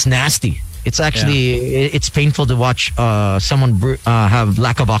 it's nasty. It's actually, it's painful to watch someone have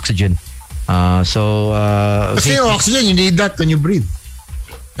lack of oxygen. Kasi yung oxygen, you need that when you breathe.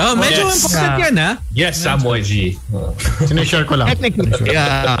 Oh, medyo important yan, ha? Yes, Samoy G. Sinishare ko lang. Technically,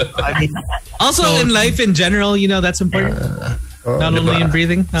 yeah. I mean, also, in life in general, that's important. Not only in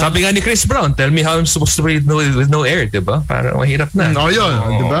breathing. Sabi nga ni Chris Brown, tell me how I'm supposed to breathe with no air, diba? Parang mahirap na.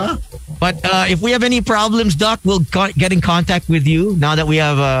 Yun, diba? But if we have any problems, Doc, we'll get in contact with you now that we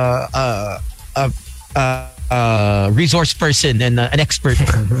have a resource person and an expert.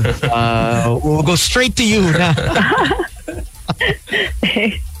 We'll go straight to you.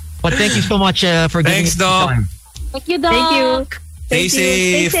 But thank you so much for giving us time. Thank you, Doc. Thank you. Stay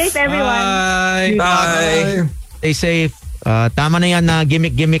safe. Stay safe, everyone. Bye. Stay safe. Tama na yan na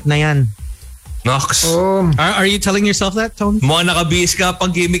gimmick na yan. Nox. Are you telling yourself that, Tony? Mga nakabihis ka pang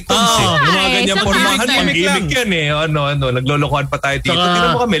gimmick to. Yung mga ganyan pormahan pang gimmick yan eh. Naglolokohan pa tayo dito.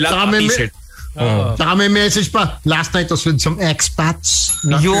 Tingnan mo kami, lang t-shirt. Saka may message pa. Last night was with some expats.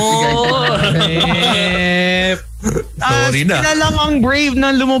 Sorry na. Sila lang ang brave na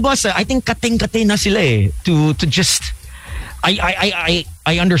lumabas. I think kating-kating na sila eh. To just... I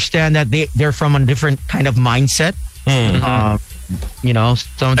understand that they're from a different kind of mindset. Some of these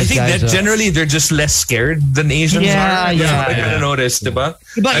I think guys, that generally they're just less scared than Asians are. That's what I kind of noticed, diba?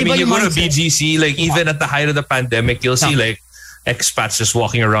 I mean, you go to BGC, like even at the height of the pandemic, you'll see like expats just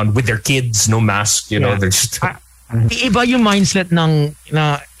walking around with their kids, no mask, they're just... Iba yung mindset ng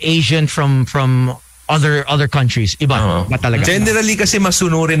Asian from other countries. Iba talaga. Generally kasi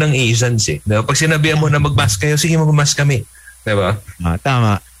masunurin ng Asians eh. Diba? Pag sinabihan mo na mag-mask kayo, sige mag-mask kami. Diba?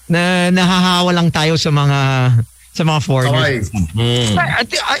 Tama. Nahahawa lang tayo sa mga foreigners.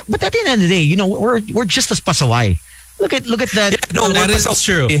 But at the end of the day, we're just as pasaway. Look at that. Yeah, that is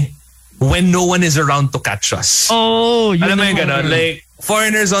true. When no one is around to catch us. Oh, alam mo yung ganun? Like,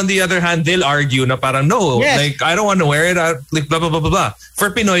 foreigners on the other hand, they'll argue na parang no, like I don't want to wear it, like blah, blah, blah, blah, blah.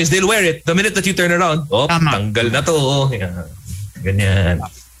 For Pinoys, they'll wear it. The minute that you turn around, tanggal na to. Yeah. Ganyan.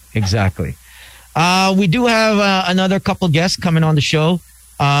 Exactly. We do have another couple guests coming on the show.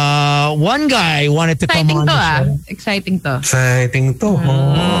 One guy wanted to come on the show. Exciting to.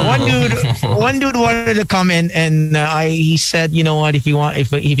 One dude wanted to come in and he said, you know what, if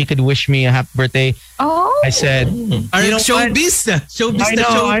he could wish me a happy birthday. I said, showbiz. I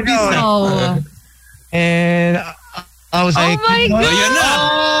know. And I was like, oh my God.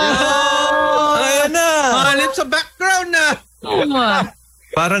 Ayan na. It's a background na.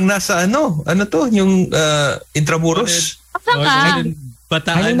 Parang nasa to, yung Intramuros. Saan ka?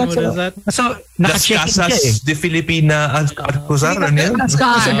 Bataan mo na that? So, Las Casas de Filipina Alcazar. Ano yan?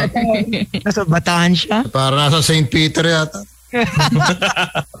 Nasa Bataan siya. Para nasa St. Peter yata.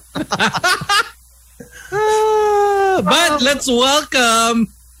 But let's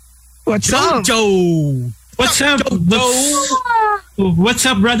welcome Jojo. What's up? What's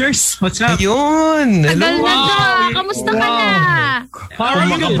up, brothers? What's up? Ayun. Tagal na ka. Kamusta ka na? Kung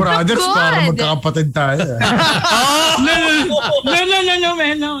mga brothers, para magkakapatid tayo. No,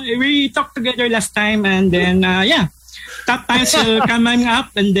 man. No. We talked together last time and then, tough times are coming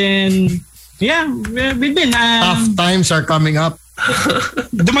up and then, we've been... tough times are coming up.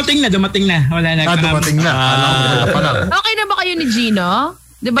 Dumating na. Wala na. Dumating na. Okay na ba kayo ni Gino?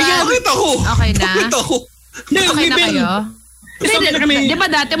 Diba? Bakit ako? Okay na? Okay na kayo? Di ba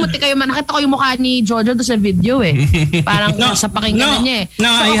dati muti kayo nakita ko yung mukha ni Jojo doon sa video eh. Parang sa pakinggan niya eh.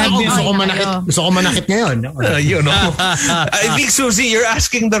 Gusto ko manakit ngayon. I think, Susie, you're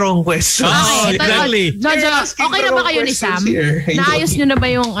asking the wrong question. Exactly. Jojo, okay na ba kayo ni Sam? Naayos nyo na ba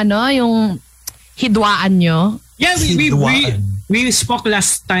yung hidwaan nyo? Yeah, we spoke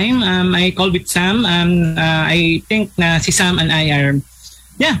last time. I called with Sam. I think na si Sam and I are,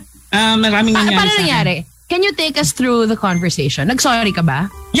 maraming nangyari. Paano nangyari? Can you take us through the conversation? Nag-sorry ka ba?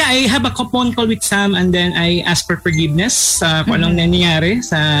 Yeah, I have a phone call with Sam and then I ask for forgiveness sa kung anong nangyari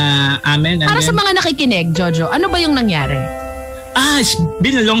sa amin. Para sa mga nakikinig, Jojo, ano ba yung nangyari? It's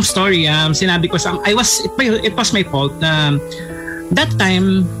been a long story. Sinabi ko sa it was my fault. That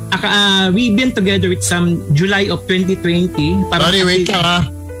time, we've been together with Sam July of 2020. Sorry, wait ka ha.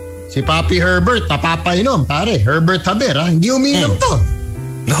 Si Papi Herbert, napapainom, pare. Herbert Haber, ha? Hindi umiinom to.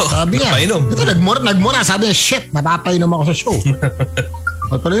 No, sabi niya. Ito, nagmura. Sabi niya, shit, napapainom ako sa show.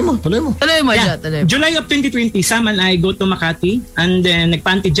 Tuloy mo. July of 2020, Sam and I go to Makati and then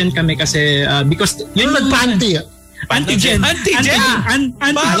nagpa-antigen kami kasi because yun nagpa-anti. Antigen. Nagpa-anti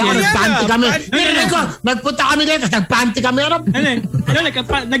kami. Nagpunta kami dito, nagpa-anti kami.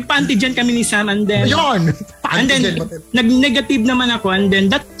 Nagpa-antigen kami ni Sam and then yun. And then nag-negative naman ako and then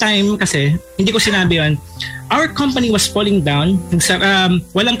that time kasi hindi ko sinabi yun. Our company was falling down.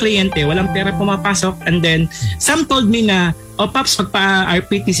 Walang kliyente, walang pera pumapasok. And then, Sam told me na, Paps,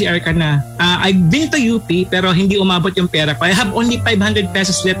 magpa-RPTCR ka na. I've been to UP pero hindi umabot yung pera ko. I have only 500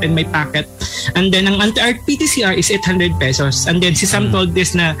 pesos left in my pocket. And then, ang RPTCR is 800 pesos. And then, si Sam told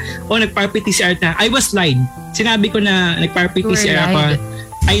this na, nagpa-RPTCR na. I was lied. Sinabi ko na nagpa-RPTCR ako.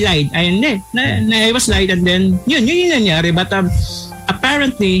 I lied. I was lied. And then, yun yung nangyari. But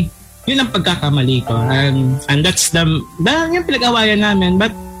apparently, yun ang pagkakamali ko. And that's yung pinag-awayan namin.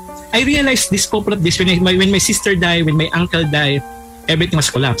 But I realized this couple of this when my sister died, when my uncle died, everything was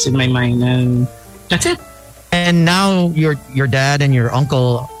collapsed in my mind. And that's it. And now your dad and your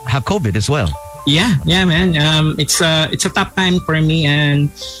uncle have COVID as well. Yeah, man. It's a tough time for me, and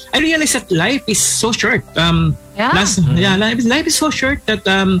I realized that life is so short. Life is so short that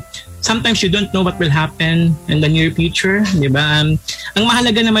sometimes you don't know what will happen in the near future, di ba? Ang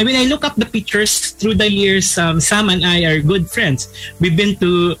mahalaga naman, when I look up the pictures through the years, Sam and I are good friends. We've been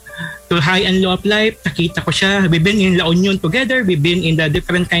to high and low of life. Nakita ko siya. We've been in La Union together. We've been in the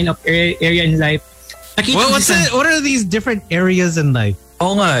different kind of area in life. What are these different areas in life?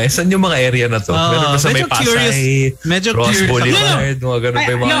 Oo nga, saan yung mga area na to? Meron ba sa may Pasay, Ross Boulevard, mga ganun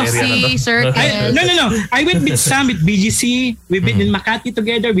pa yung mga area na to? Circle. No. I went with Sam with BGC. We've been in Makati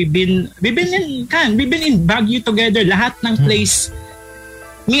together. We've been in Baguio together. Lahat ng place,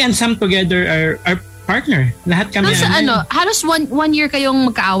 me and Sam together are partner. Lahat kami. Halos one year kayong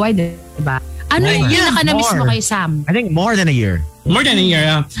magkaaway, diba? Ano yung naka-na-miss mo kay Sam? I think more than a year. More than a year.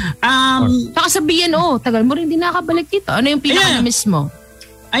 Saka sabihin, tagal mo rin hindi nakabalik dito. Ano yung pinaka-na-miss mo?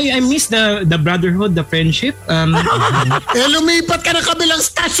 I miss the brotherhood, the friendship. Lumipat ka na kabilang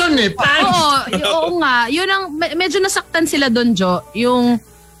stasyon eh. Oo nga. Yun ang, medyo nasaktan sila doon, Jo. Yung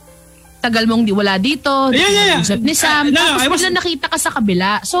tagal mong wala dito. Usap ni Sam. Tapos bigla nakita ka sa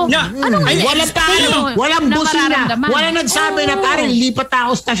kabila. So, walang busina. Walang nagsabi na parang lilipat na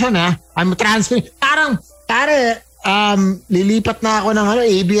ako stasyon ha. I'm transferring. Lilipat na ako ng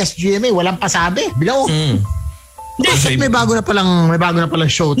ABS-GMA. Walang pasabi. Bilaw. May bago na palang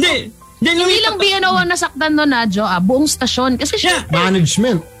show. Hindi lang BNO ang nasaktan doon na, Jo. Buong stasyon. Kasi siya.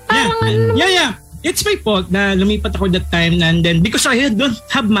 Management. Yeah. It's my fault na lumipat ako that time and then because I don't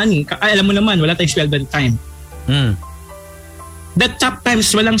have money. Alam mo naman, wala tayong sweldo that time. That top times,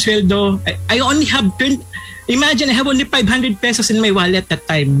 walang sweldo. I only have imagine, I have only 500 pesos in my wallet that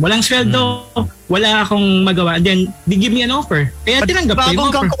time. Walang sweldo. Wala akong magawa. And then, they give me an offer. Kaya tinanggap ko yung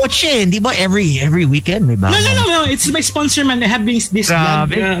offer. Bagong coach eh. Di ba every weekend may bago? No. It's my sponsor man. I have this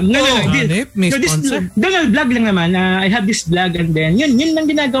vlog. Vlog lang naman. I have this vlog and then, yun lang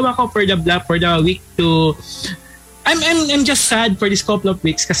ginagawa ko for the vlog, for the week to... I'm just sad for this couple of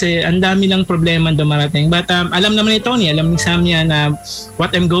weeks kasi ang dami ng problema dumarating. But alam naman ni Tony, alam ni Sam niya na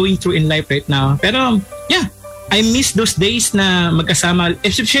what I'm going through in life right now. Pero, yeah. I miss those days na magkasama,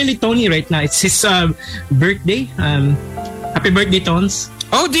 especially Tony right now. It's his birthday. Happy birthday, Tons.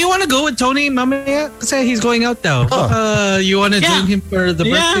 Oh, do you want to go with Tony mamaya? Kasi he's going out daw. You want to join him for the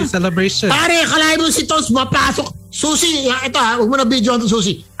birthday celebration? Pare, kalahin mo si Tons mapasok. Susi, ito huwag mo na video ito,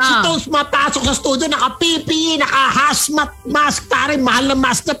 Susi. Si Tons mapasok sa studio, naka-PPE, naka-hazmat mask, pare. Mahal na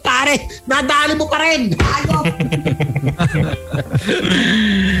mask na, pare. Nadali mo pa rin.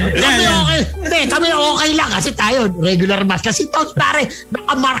 Kami okay lang kasi tayo, regular mask. Kasi Tons, pare,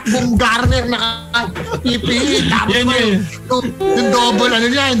 naka-Mark Baumgartner, naka-PPE. Tapos yung double,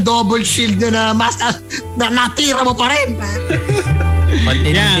 yung double shield na mask na natira mo pa rin.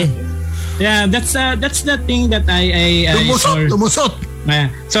 Yeah, that's the thing that I Lumusot.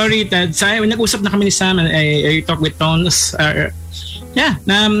 Sorry, Ted. Nag-usap na kami ni Sam and I talk with Tones. I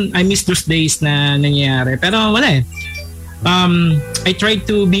miss those days na nangyayari. Pero wala eh. I try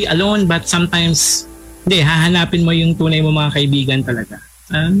to be alone but sometimes hahanapin mo yung tunay mo mga kaibigan talaga.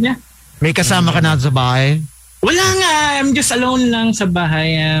 May kasama ka na sa bahay? Wala nga. I'm just alone lang sa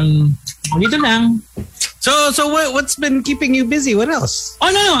bahay. Dito lang. So what's been keeping you busy? What else?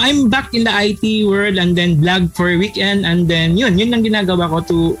 Oh, no. I'm back in the IT world and then vlog for a weekend and then yun lang ginagawa ko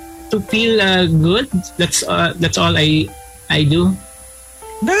to feel good. That's all I do.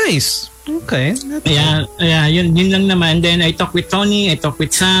 Nice. Okay. Yeah, yun lang naman. Then I talk with Tony, I talk with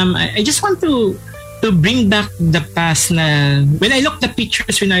Sam. I just want to bring back the past na when I look the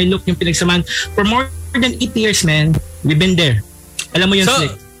pictures, when I look yung pinagsamahan for more than 8 years, man, we've been there. Alam mo yun,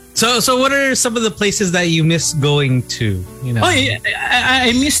 Slick. So what are some of the places that you miss going to? You know? Oh,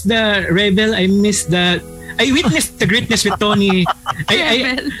 I miss the Rebel. I witnessed the greatness with Tony.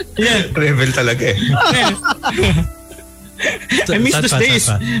 Rebel talaga eh. I miss those days.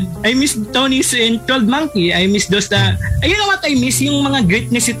 I miss Tony's in 12 Monkey. I miss those you know what I miss? Yung mga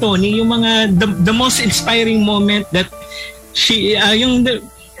greatness si Tony, yung mga the most inspiring moment that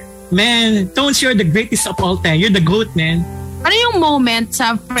man, Tones, you're the greatest of all time. You're the GOAT, man. Ano yung moment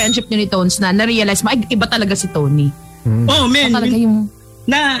sa friendship niyo ni Tones na na-realize mo, ay, iba talaga si Tony? Oh, man.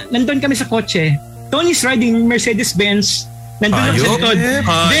 Nandun kami sa kotse. Tony's riding Mercedes-Benz. Nandun ako sa likod.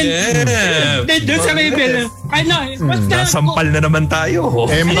 Then doon sa Rebel. What's that? Nasampal na naman tayo.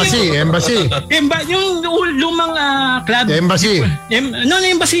 Embassy. Yung lumang club. Embassy.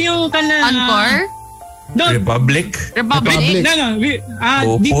 Embassy yung Encore? Republic. No.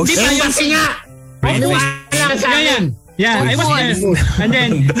 Embassy nga. Wala sa akin. Yeah, I was there. And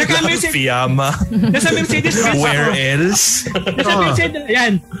then, Fiyama. Nasa Mercedes-Benz ako. Where else? Nasa Mercedes,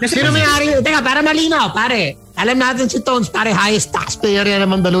 yan. Sino may-ari? Teka, para malinaw, pare. Alam natin si Tones, pare, highest taxpayer yan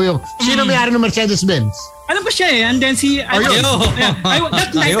ng Mandaluyong. Sino may-ari ng Mercedes-Benz? Alam ko siya eh. And then that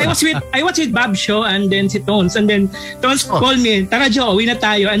night, I was with Bob Shaw and then si Tones. And then Tones called me, tara Joe, uwi na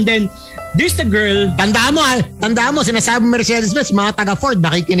tayo. And then, there's the girl. Tandaan mo, sinasabi Mercedes-Benz, mga taga-Ford,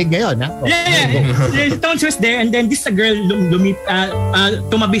 nakikinig ngayon. Ha? Yeah. Tones was there and then this the girl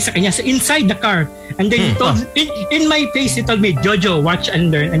tumabi sa kanya inside the car. And then in my face, he told me, Jojo, watch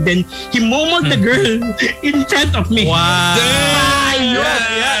and learn. And then he momoed the girl in front of me. Wow.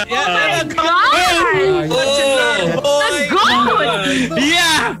 Yeah. Oh my God!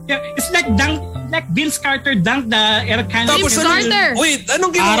 Yeah. It's like Vince Carter dunked the air cannon. Vince Carter. Wait,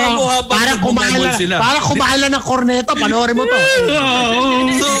 anong ginawa mo habang kumahal sila? Para kumahal ng korneto. Panoorin mo to.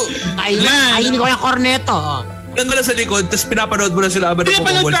 So, ayun ko yung korneto. Nandun na sa likod, tapos pinapanood mo na sila habang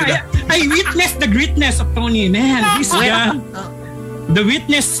kumahal sila. I witnessed the greatness of Tony. Man, this guy. The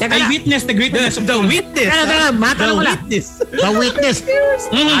witness. I witnessed the greatness of Tony. Matanong ko lang. The witness.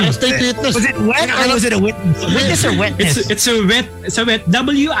 State witness. Was it wet or was it a witness? Witness or wetness? It's a wet.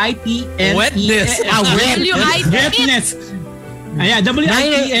 W-I-T-N. Wetness. Wetness.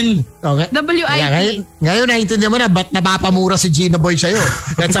 W-I-T-N. Okay. W-I-T. Ngayon, naiintindihan mo na ba't napapamura si Gina Boy sa'yo?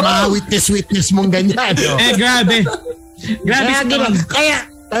 At sa mga witness mong ganyan. Grabe. Kaya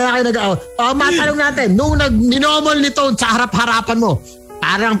kayo nag-aaway. Matanong natin, nung minomol ni Tones sa harap-harapan mo,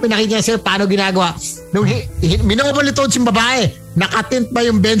 parang pinakita niya sa'yo paano ginagawa. Nung minomol ni Tones yung babae, nakatint ba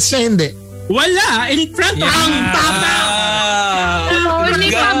yung bench niya? Hindi. Wala. In front of me. Ang tapa!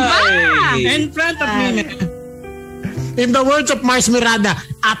 Holy pa ba? In front of me. In the words of Mars Miranda,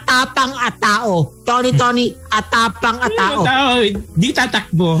 atapang atao. Tony, atapang atao. Di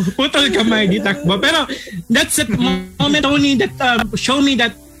tatakbo. Putol kamay, di takbo. Pero that's the moment, Tony, that show me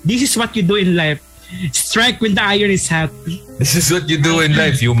that this is what you do in life. Strike when the iron is hot. This is what you do in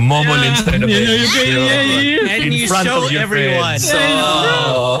life. You momol inside of it. And you show everyone.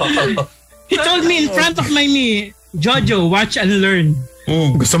 He told me in front of me, Jojo, watch and learn.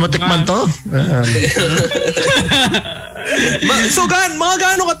 Gusto mo tikman to? So, mga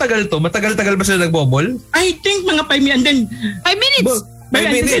gaano katagal to? Matagal-tagal ba sila nagmomol? I think mga 5 minutes. And then, 5 minutes.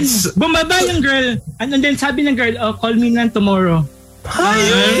 5 minutes. Bumaba yung girl. And then sabi ng girl, call me na tomorrow.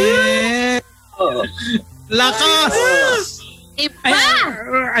 Lakas!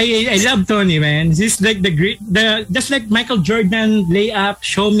 I love Tony, man. He's like just like Michael Jordan layup,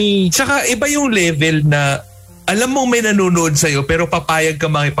 show me. Saka iba yung level na alam mong may nanonood sa'yo pero papayag ka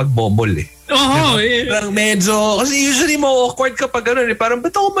makipag-momol eh. Oo. Parang medyo, kasi usually mo awkward kapag gano'n eh. Parang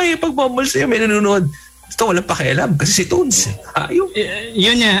ba't ako makipag-momol sa'yo, may nanonood? Ito walang pakialam kasi si Tones. Ayun.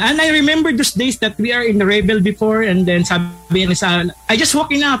 Yun niya. And I remember those days that we are in the Rebel before and then sabi niya sa I just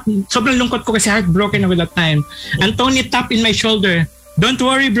walking up. Sobrang lungkot ko kasi heartbroken ako that time. And Tony tapped in my shoulder. Don't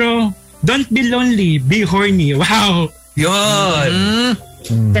worry bro. Don't be lonely. Be horny. Wow. Yun.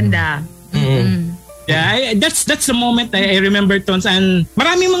 Ganda. Yeah, that's the moment I remember Tones. And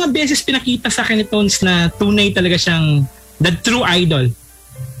maraming mga beses pinakita sa akin ni Tones na tunay talaga siyang the true idol.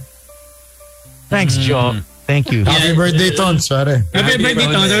 Thanks, Joe. Thank you. Happy birthday, Tons. Sorry. Happy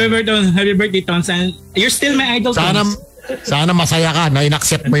birthday, Tons. And you're still my idol, Tons. Sana masaya ka na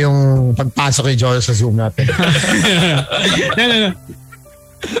in-accept mo yung pagpasok ni Joel sa Zoom natin. No.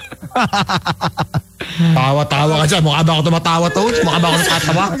 Tawa-tawa ka dyan. Mukha ba ako tumatawa, Tones? Mukha ba ako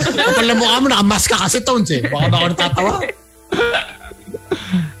natatawa? Kapal na mukha mo, nakamask ka kasi, Tones eh. Mukha ba ako natatawa?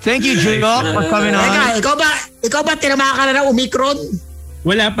 Thank you, Joel, for coming on. Ikaw ba tinama ka na ng Omicron?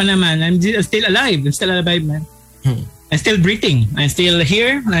 Wala pa naman. I'm still alive. Man. I'm still breathing. I'm still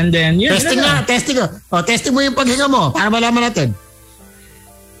here. And then, Testing mo yung paghinga mo para malaman natin.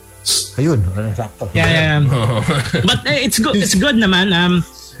 Ayun. Yeah. But it's good. It's good naman.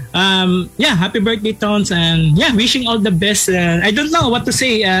 Happy birthday, Tons. And wishing all the best. I don't know what to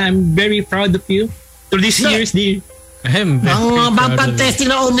say. I'm very proud of you. To this year's day. Ang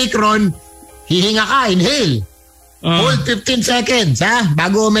pag-testing ng Omicron, hihinga ka, inhale. Hold 15 seconds, ha?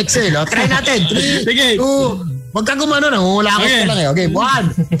 Bago umexhale. Try natin. 3, 2, wag ka gumano, nangungulakot ka lang eh. Okay,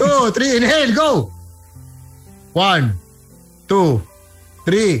 1, 2, 3, inhale, go! 1, 2,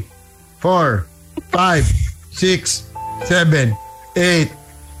 3, 4, 5, 6, 7, 8,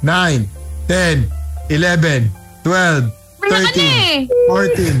 9, 10, 11, 12, 13,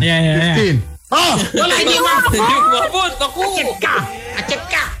 14, 15. Oh! Wala, hindi mo! Mabot ako! Achip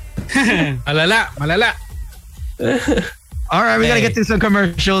ka! Malala. All right, we gotta get to some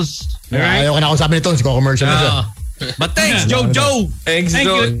commercials. Right. Ayaw ka na ako sabi nito, commercial na siya. But thanks, Jojo. Thank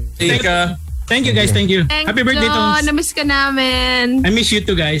you, guys. Thank you. Happy birthday, Tons. Na-miss ka namin. I miss you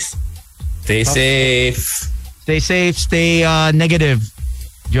too, guys. Stay safe. Stay safe. Stay negative.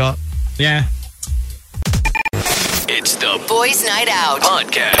 Jo. Yeah. It's the Boys Night Out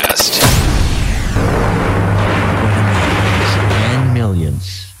podcast. And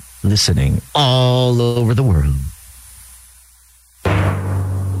millions listening all over the world.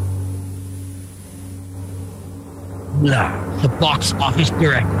 The box office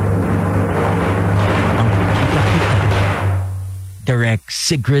director. Direct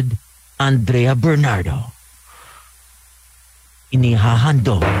Sigrid Andrea Bernardo.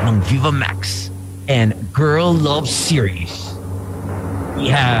 Inihahandog ng Viva Max and Girl Love series.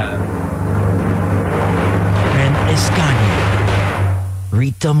 We have Ren Escania,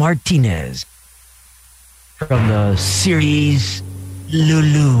 Rita Martinez from the series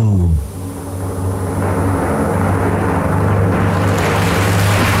Lulu.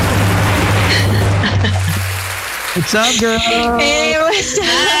 What's up, girl? Hey, what's up?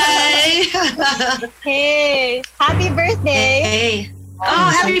 Hi. Hey, happy birthday. Hey. Oh,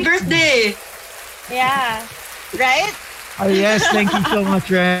 happy birthday. Yeah. Right? Oh, yes. Thank you so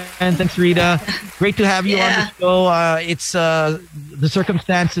much, Ren. Thanks, Rita. Great to have you on the show. It's the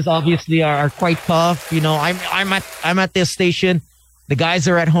circumstances obviously are quite tough. You know, I'm at this station. The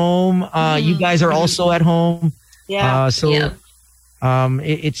guys are at home. You guys are also at home. Yeah.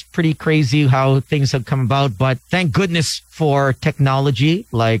 It's pretty crazy how things have come about, but thank goodness for technology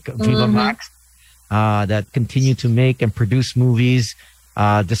like Viva Max that continue to make and produce movies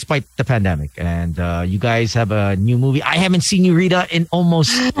despite the pandemic. And you guys have a new movie. I haven't seen you, Rita, in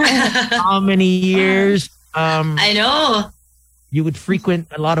almost how many years? I know. You would frequent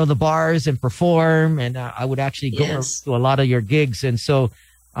a lot of the bars and perform, and I would actually go to a lot of your gigs. And so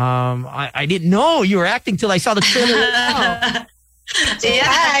I didn't know you were acting till I saw the trailer.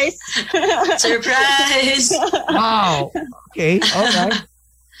 Surprise! Surprise! Wow. Okay. All right.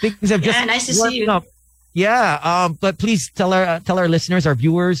 Things have just nice to see you. Up. Yeah. But please tell our listeners, our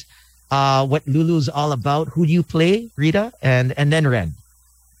viewers, what Lulu's all about. Who do you play, Rita, and then Ren?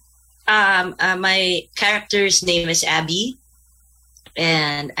 My character's name is Abby,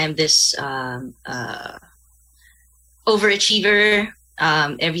 and I'm this overachiever.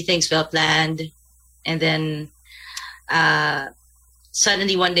 Everything's well planned, and then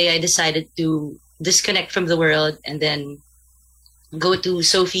suddenly one day I decided to disconnect from the world and then go to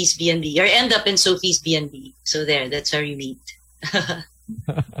Sophie's B&B, or end up in Sophie's B&B. So that's where we meet.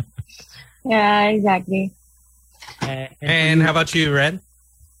 Yeah, exactly. And how about you, Ren?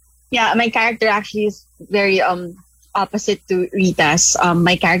 Yeah, my character actually is very opposite to Rita's.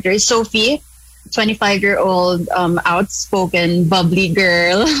 My character is Sophie, 25-year-old, outspoken, bubbly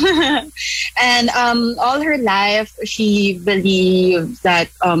girl. And all her life, she believed that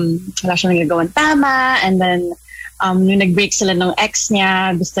wala siyang nagagawang tama. And then, nung nag-break sila ng ex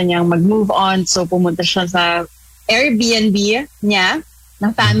niya, gusto niyang mag-move on. So, pumunta siya sa Airbnb niya,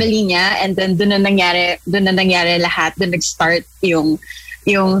 ng family niya. And then, doon na nangyari lahat. Doon nag-start yung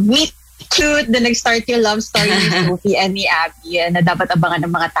meet cute, doon nag-start yung love story ni Sophie and ni Abby na dapat abangan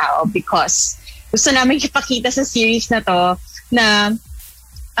ng mga tao because gusto namin ipakita sa series na to na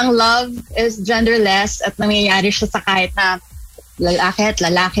ang love is genderless at nangyayari siya sa kahit na lalaki at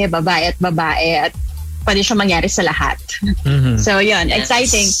lalaki, babae at babae at pwede siya mangyari sa lahat. So yun,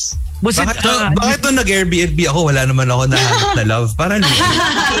 exciting. Bakit nung nag-Airbnb ako, wala naman ako nahanap na love? Parang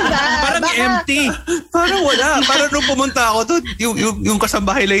empty. Parang wala. Parang nung pumunta ako doon, yung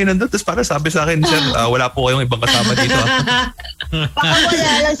kasambahay lang yun nandun. Tapos parang sabi sa akin, sir, wala po kayong ibang kasama dito. Baka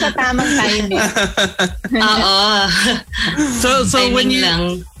wala lang sa tamang timing. Oo.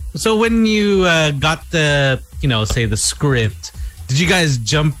 So when you got the, say the script, did you guys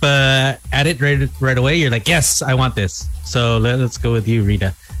jump at it right away? You're like, yes, I want this. So let's go with you,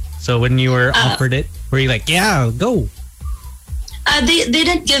 Rita. So when you were offered it, were you like, yeah, go? They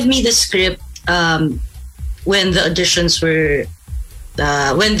didn't give me the script when the auditions were,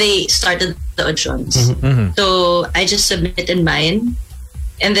 when they started the auditions. So I just submitted mine.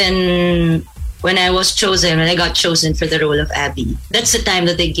 And then when I got chosen for the role of Abby, that's the time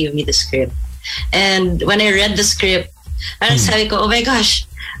that they gave me the script. And when I read the script, parang sabi ko, oh my gosh,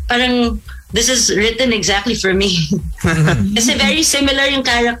 parang this is written exactly for me. Kasi very similar yung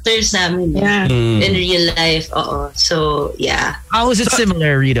characters namin in real life. So, yeah. How is it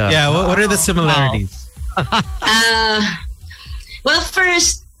similar, Rita? Yeah, what are the similarities? Well,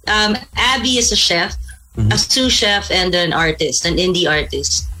 first, Abby is a chef, a sous chef, and an artist, an indie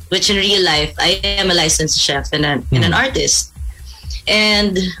artist. Which in real life, I am a licensed chef and an artist.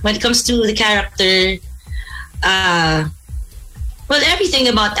 And when it comes to the character, well, everything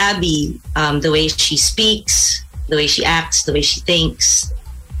about Abby, the way she speaks, the way she acts, the way she thinks,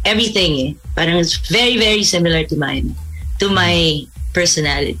 everything, parang it's very, very similar to mine, to my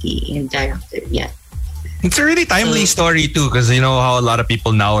personality and character. Yeah. It's a really timely story too, because you know how a lot of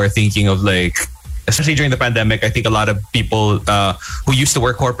people now are thinking of like, especially during the pandemic, I think a lot of people who used to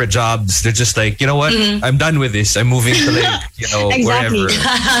work corporate jobs, they're just like, you know what, I'm done with this. I'm moving to like, exactly. wherever.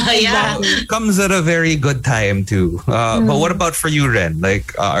 Yeah. Comes at a very good time too. But what about for you, Ren?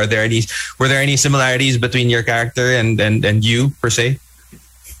 Like, were there any similarities between your character and you per se?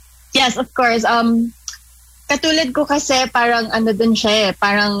 Yes, of course. Katulad ko kasi parang dun siya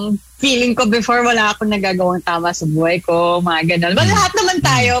parang feeling ko before wala akong nagagawang tama sa buhay ko, mga ganun. Well, lahat naman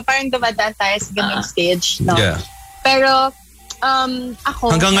tayo, parang dumadaan tayo sa ganung stage, no? Yeah. Pero, ako...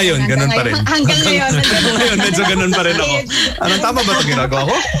 Hanggang ngayon, ganun pa rin. Hanggang ngayon, medyo ganun pa rin ako. Anong tama ba ito ginagawa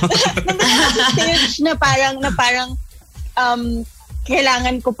ko? Nandun sa stage na parang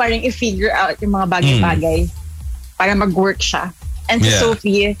kailangan ko pa rin i-figure out yung mga bagay-bagay para mag-work siya. And si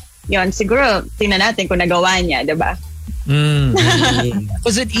Sophie, yun, siguro, tingnan natin kung nagawa niya, diba?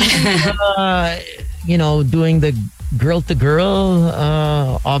 Was it easy, doing the girl to girl?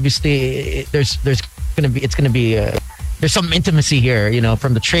 Obviously, there's some intimacy here.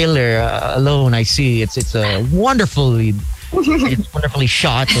 From the trailer alone, I see it's a wonderfully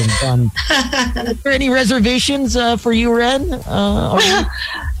shot and done. Are there any reservations for you, Ren?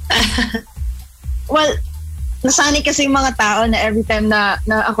 Well, nasanay kasi yung mga tao na every time na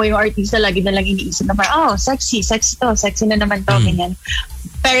ako yung artista, lagi na lang iniisip na parang, sexy na naman to, ganyan.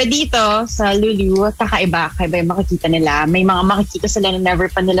 Pero dito, sa Lulu, kakaiba yung makikita nila. May mga makikita sila na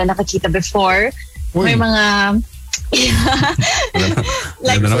never pa nila nakikita before. May mga... Sorry.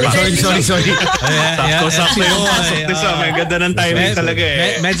 Sakto yun. May ganda ng timing talaga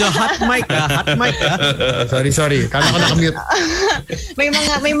eh. Medyo hot mic. Sorry. Kala ko nakamute.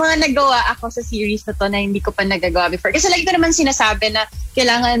 may mga nagawa ako sa series na to na hindi ko pa nagagawa before. Kasi lagi ko naman sinasabi na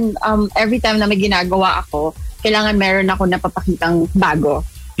kailangan every time na may ginagawa ako, kailangan meron ako napapakitang bago.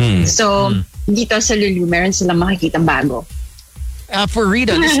 So, dito sa Lulu, meron silang makikitang bago. For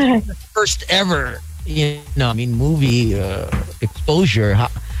Rita, this is the first ever movie exposure.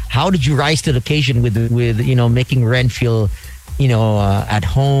 How did you rise to the occasion with making Ren feel at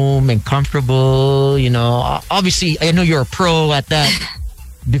home and comfortable? Obviously I know you're a pro at that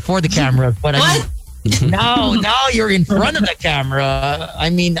before the camera, but now you're in front of the camera. I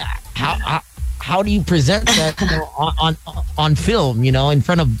mean, how do you present that on film? In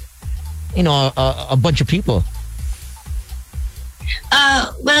front of a bunch of people.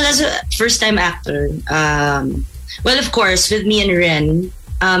 Well, as a first-time actor, well, of course, with me and Ren,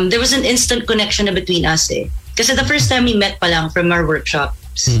 there was an instant connection between us Kasi the first time we met pa lang from our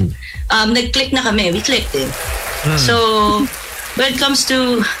workshops, nag-click na kami. We clicked So, when it comes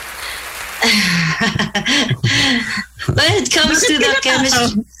to... the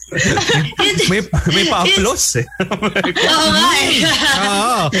chemistry... may pa-applause Oo nga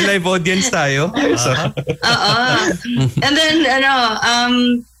may live audience tayo. And then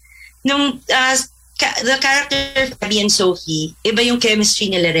the character Abby and Sophie, iba yung chemistry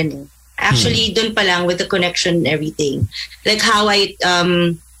nila rin Actually, dun pa lang with the connection and everything. Like how I, how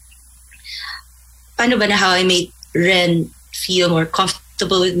I made Ren feel more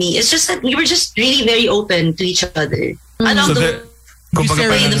comfortable with me. It's just that we were just really very open to each other. Along the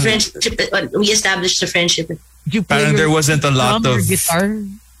way, the friendship, we established the friendship. There wasn't a lot of guitar.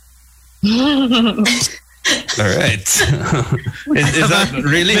 All right. is that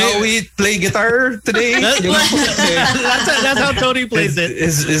really how we play guitar today? That's how Tony plays it.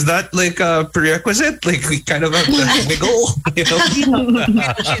 Is that like a prerequisite? Like we kind of have to wiggle,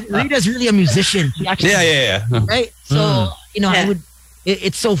 Rita's really a musician. Yeah. Right? So,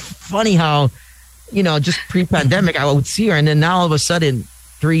 it's so funny how, just pre-pandemic, I would see her, and then now all of a sudden,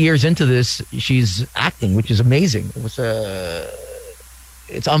 3 years into this, she's acting, which is amazing.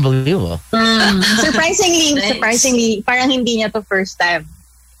 It's unbelievable. Surprisingly, parang hindi niya to first time.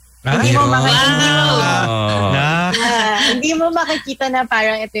 Hindi mo makikita na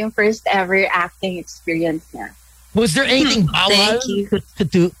parang ito yung first ever acting experience niya. Was there anything bawal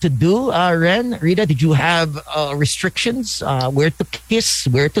to do, Ren? Rita, did you have restrictions? Where to kiss?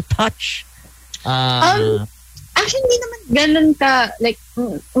 Where to touch? Actually, hindi naman ganun ka, like,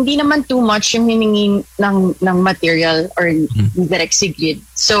 hindi naman too much yung hiningi ng material or direct sigrid.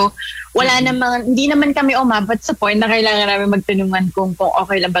 So, hindi naman kami umabot sa point na kailangan namin magtanungan kung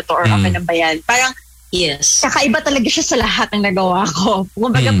okay lang ba to or okay lang ba yan. Parang, yes, kakaiba talaga siya sa lahat ng nagawa ko.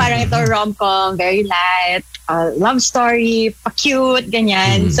 Kumbaga parang ito rom-com, very light, love story, pa-cute,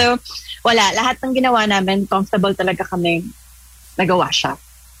 ganyan. So, lahat ng ginawa namin, comfortable talaga kami nagawa siya.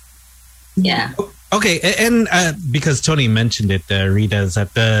 Yeah. Okay, and because Tony mentioned it, Rita, is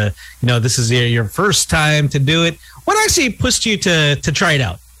that this is your first time to do it. What actually pushed you to try it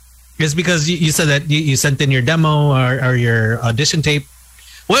out? Is because you said that you sent in your demo or your audition tape.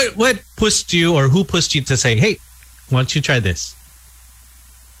 What pushed you, or who pushed you to say, hey, why don't you try this?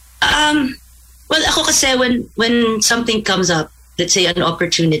 Well, ako kasi when something comes up, let's say an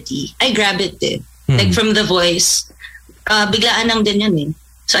opportunity, I grab it like from The Voice. Biglaan lang din yun eh.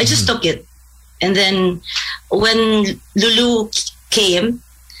 So I just took it. And then, when Lulu came,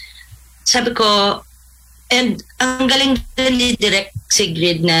 sabi ko, and ang galing din ni Direct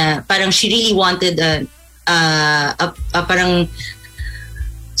Sigrid na parang she really wanted a parang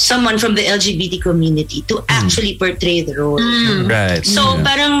someone from the LGBT community to actually portray the role. Right. So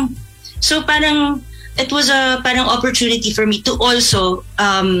parang it was a parang opportunity for me to also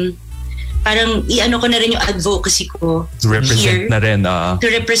parang i-ano ko na rin yung advocacy ko represent here, na rin, to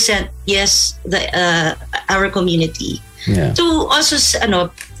represent our community, to also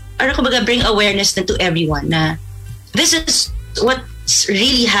kumbaga bring awareness na to everyone na this is what's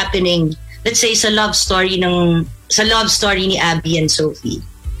really happening, let's say sa love story ni Abby and Sophie.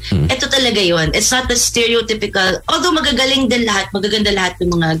 Ito talaga yon. It's not the stereotypical, although magaganda lahat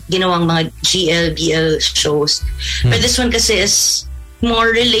ng mga ginawang mga GL, BL shows, but this one kasi is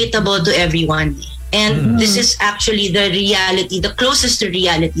more relatable to everyone. And this is actually the reality, the closest to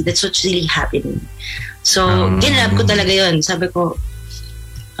reality. That's what's really happening. So, ginlab ko talaga yun. Sabi ko,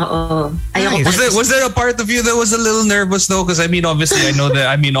 Nice. Was there a part of you that was a little nervous though? Because obviously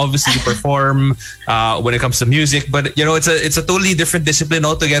you perform when it comes to music, but it's a totally different discipline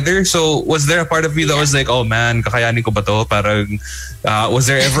altogether. So was there a part of you that was like, oh man, kakayanin ko ba to? Parang, was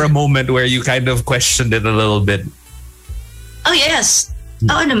there ever a moment where you kind of questioned it a little bit? Oh yes.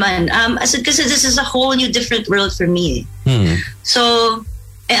 Oo naman. Kasi this is a whole new different world for me. So,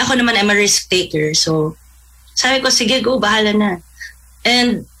 ako naman, I'm a risk taker. So, sabi ko, sige, go, bahala na.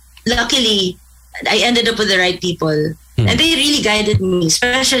 And luckily, I ended up with the right people. And they really guided me,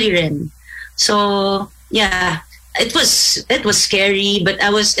 especially Ren. So, yeah, it was scary, but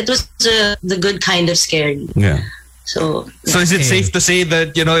it was the good kind of scary. Yeah. So is it safe to say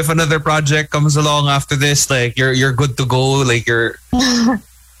that, if another project comes along after this, like you're good to go, like you're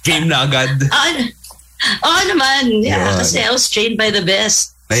game na agad? Naman. Yeah, kasi I was trained by the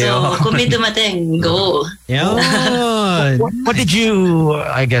best. So, kung may dumating, go. Yeah. What did you,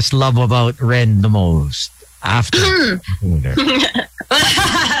 I guess, love about Ren the most after?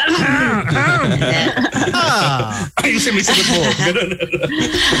 Ayusin may sagot mo.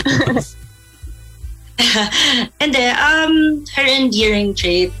 And her endearing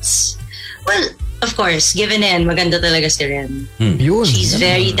traits. Well, of course, given in, maganda talaga si Ren. She's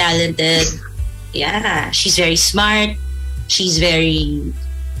very talented. Yeah, she's very smart. She's very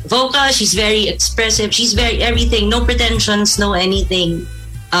vocal. She's very expressive. She's very everything. No pretensions, no anything.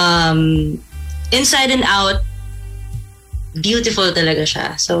 Inside and out, beautiful talaga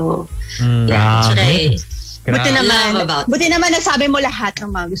siya. So, yeah, that's what I love about. Buti naman nasabi mo lahat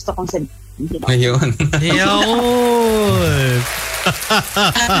ng mga gusto kong sabihin. Ayun.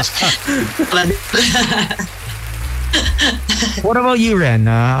 What about you, Ren?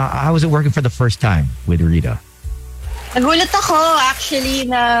 How was it working for the first time with Rita? Nagulat ako actually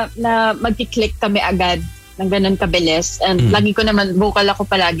na mag-click kami agad ng ganun kabilis. And lagi ko naman, vocal ako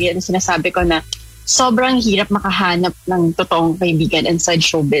palagi, sinasabi ko na sobrang hirap makahanap ng totoong kaibigan inside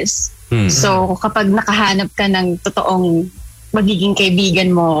showbiz. So kapag nakahanap ka ng totoong magiging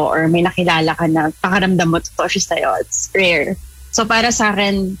kaibigan mo or may nakilala ka na pakaramdam mo totoo siya sa'yo, it's rare. So para sa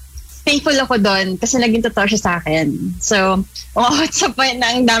akin, thankful ako doon kasi naging totoo siya sa akin. So, at sa point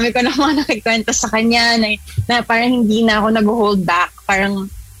na ang dami ko na mga nakikwento sa kanya na parang hindi na ako nag-hold back. Parang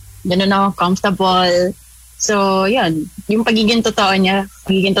gano'n ako comfortable. So, yun. Yung pagiging totoo niya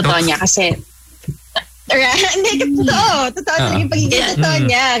kasi hindi, totoo yung pagiging totoo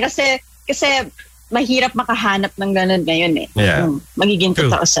niya kasi mahirap makahanap ng gano'n ngayon eh. Yeah. Magiging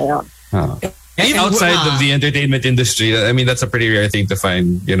totoo sa'yo. Outside of the entertainment industry, I mean, that's a pretty rare thing to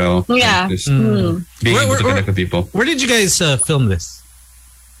find, you know. Yeah. Being able to connect with people. Where did you guys film this?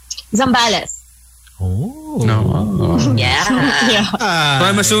 Zambales. Oh. No. Yeah. So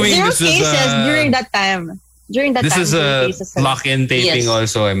I'm assuming Zero this is cases during that time. This is a lock-in taping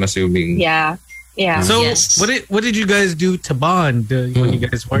also, I'm assuming. Yeah. Yeah. So what did you guys do to bond when you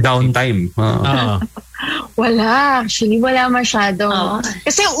guys were downtime? Wala. Actually, wala masyadong.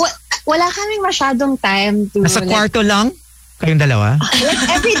 Kasi wala kaming masyadong time to... Nasa kwarto lang? Kayong dalawa?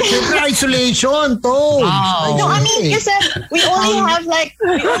 Like every day. Isolation, to. No, I mean, kasi we only have like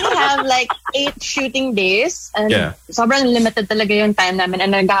 8 shooting days. And sobrang limited talaga yung time namin.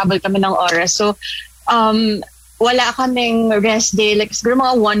 And naghahabol kami ng oras. So, wala kaming rest day, like siguro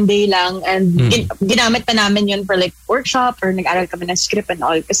mga 1 day lang, and ginamit pa namin yun for like workshop or nag-aral kami ng script and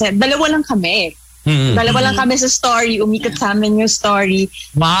all. Kasi dalawa lang kami. Dalawa lang kami sa story, umikot sa amin yung story.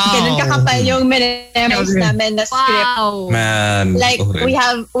 Wow. Ganun kakapal yung memorize namin na script. Wow. Man. Like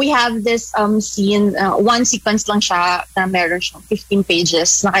we have this scene, one sequence lang siya na meron siyang 15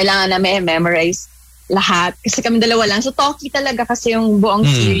 pages na kailangan namin memorize lahat. Kasi kami dalawa lang. So, talky talaga kasi yung buong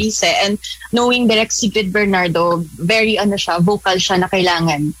series eh. And knowing direct Sigrid Bernardo, very vocal siya na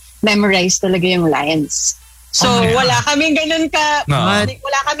kailangan memorize talaga yung lines. So, wala kaming ganun ka,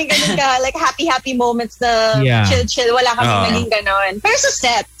 like happy moments na chill. Wala kaming naging ganun. Pero sa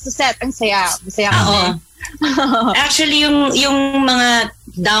set, ang saya. Masaya kami. Actually, yung mga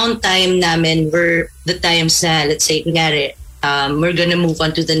downtime namin were the times na, let's say, kunyari, we're gonna move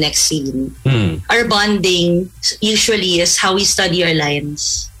on to the next scene. Our bonding usually is how we study our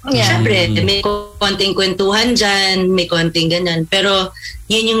lines. Siyempre, may konting kwentuhan dyan, may konting ganun. Pero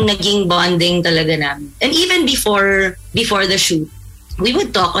yun yung naging bonding talaga namin. And even before the shoot, we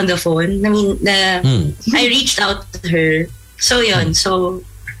would talk on the phone. I mean, I reached out to her. So yun. So,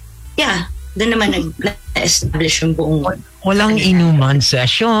 yeah. Doon naman na-establish yung buong... Walang inuman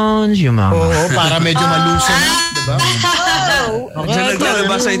sessions, yung mga... Oo, para medyo malusan. Diba? Diyan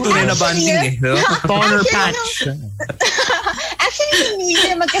naglalabas ay tunay na banding eh. Toner patch. Actually, New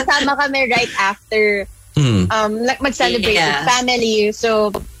Year, magkasama kami right after like mag-celebrate with family.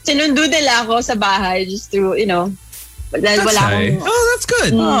 So, sinundo nila ako sa bahay just to, you know, dahil wala akong... Oh, that's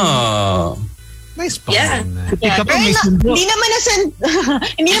good. Nice bond. Yeah. Pero hindi naman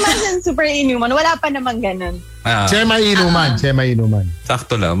na super inuman. Wala pa namang ganun. Siya may inuman.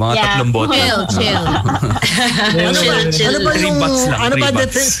 Sakto lang. Mga 3 bote. Chill. Ano ba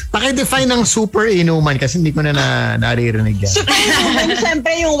paki-define ng super inuman kasi hindi ko na naririnig yan. Super inuman,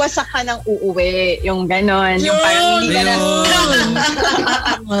 siyempre yung wasak ka ng uuwi. Yung ganon. Yung parang hindi ka na...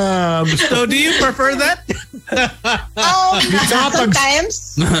 So, do you prefer that?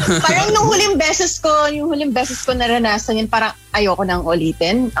 Sometimes. Parang yung huling beses ko naranasan yun, parang ayoko nang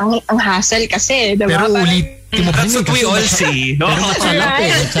ulitin. Ang hassle kasi. Diba? Pero ulitin mo. That's what we all see. No? Kapag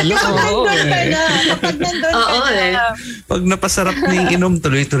nandun ka na. Pag napasarap na yung inom,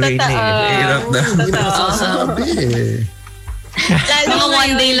 tuloy-tuloy na eh. Hirap na. Hindi mo masasabi eh. Mga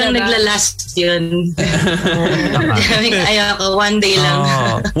 1 day lang naglalast yun. Ayoko, 1 day lang.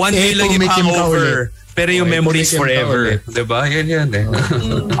 1 day lang yung hangover. Pero yung memories forever. Diba? Yan eh.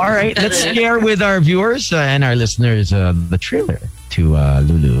 All right, let's share with our viewers and our listeners the trailer to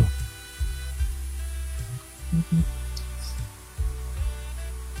Lulu.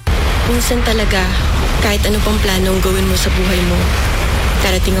 Minsan talaga, kahit ano pang planong gawin mo sa buhay mo,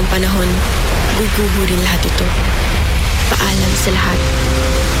 darating ang panahon, guguho rin lahat ito. Paalam sa lahat.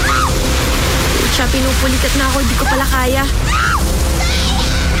 Siya, pinupulikat na ako, di ko pala kaya.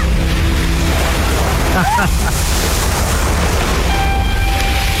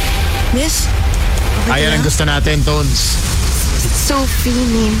 Miss? Ayan ang gusto natin, Tones. Sophie,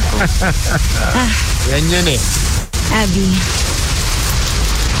 name ko. Yan eh. Abby.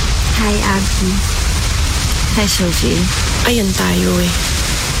 Hi, Abby. Hi, Sophie. Ayan tayo eh.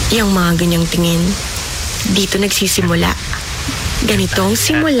 Yung mga ganyang tingin, dito nagsisimula. Ganitong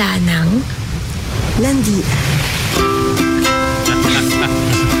simula ng landi.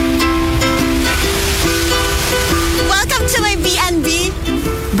 Welcome to my B&B.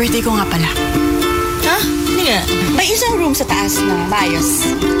 Birthday ko nga pala. Ha? Hindi nga. May isang room sa taas na maayos.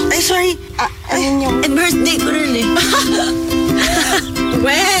 Ay, sorry. Birthday ko rin eh.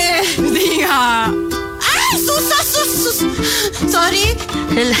 Hindi nga. Ay, sus! Sorry.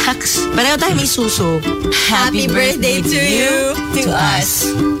 Relax. Pareho tayo may suso. Happy birthday to you, to us.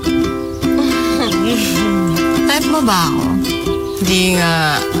 Type mo ba ako? Hindi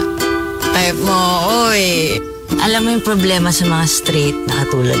nga. Type mo, oy. Alam mo yung problema sa mga straight na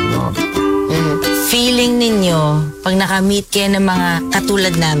katulad mo. Feeling ninyo, pag nakamit kayo ng mga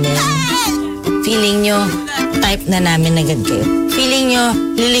katulad namin, feeling nyo, type na namin agad kayo. Feeling nyo,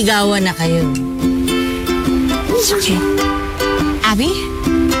 liligawan na kayo. It's okay. Abby?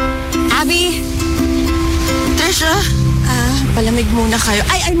 Trisha? Palamig muna kayo.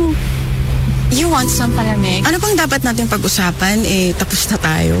 I mean, you want some palamig? Ano pang dapat natin pag-usapan? Tapos na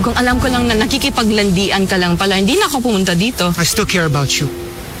tayo. Kung alam ko lang na nakikipaglandian ka lang pala, hindi na ako pumunta dito. I still care about you.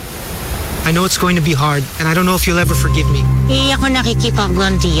 I know it's going to be hard, and I don't know if you'll ever forgive me. Hindi ako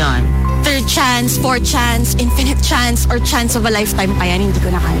nakikipaglandian. Third chance, fourth chance, infinite chance, or chance of a lifetime pa yan, hindi ko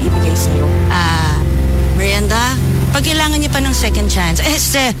na kaya ibigay sa'yo. Miranda, pag kailangan niyo pa ng second chance,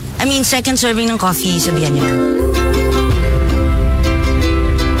 second serving ng coffee, sabihan niyo.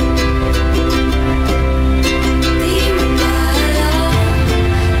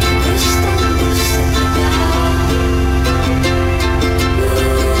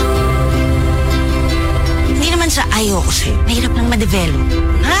 Hindi naman sa ayaw ko sa'yo. Mahirap lang ma-develop.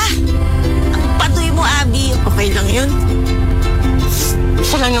 Ha? Ang patoy mo, Abby. Okay lang yun.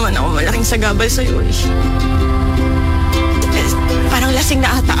 Gusto lang naman ako malaking sagabal sa'yo eh. Parang lasing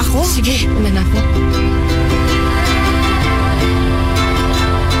na ata ako. Sige, una na ako.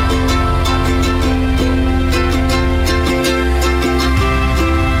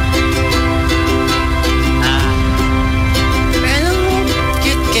 Pero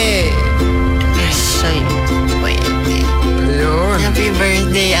cute ka eh. Sa'yo. Pwede. Ayun. Happy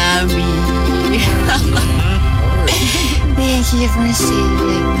birthday, Abby. Thank you for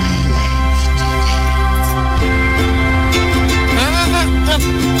saving my life today.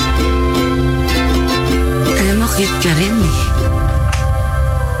 Alam mo, cute ka rin eh.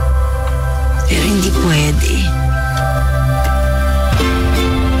 Pero hindi pwede.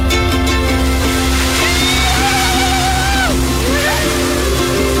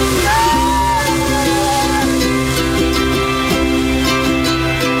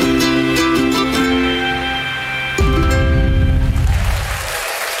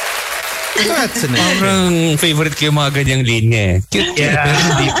 That's an Parang favorite ko yung mga ganyang linya eh. Cute pero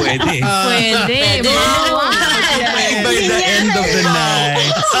hindi pwede. Pwede. By the end of the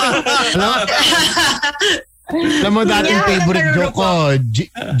night. Alam mo, dating favorite joke ko,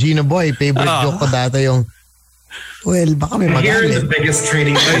 Gino Boy, favorite joke ko dati yung, well, baka may magalit. Here is the biggest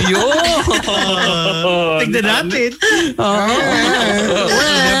trading. Ayun! Tignan natin.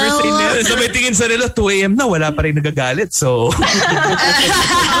 Never say never. Sabay tingin sa nila, 2 a.m. na, wala pa rin nagagalit. So,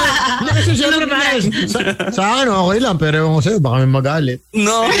 kasi syempre sa akin, okay lang. Pero ewan ko sa'yo, baka may magalit.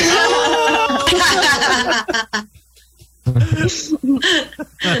 No.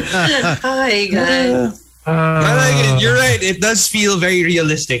 Oh my God. I like it. You're right. It does feel very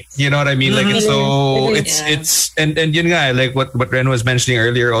realistic. You know what I mean? Like it's so it's and yun nga, like what Ren was mentioning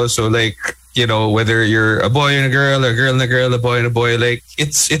earlier also, like, you know, whether you're a boy and a girl, or a girl and a girl, a boy and a boy, like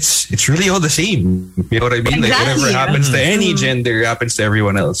it's really all the same. You know what I mean? Like whatever happens to any gender happens to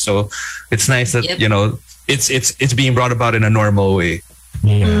everyone else. So it's nice that, you know, it's being brought about in a normal way.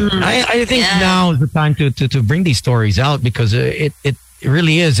 Yeah. I think now is the time to bring these stories out, because it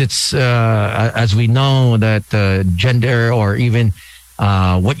really is. It's as we know that gender, or even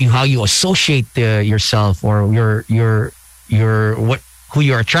how you associate yourself, or your who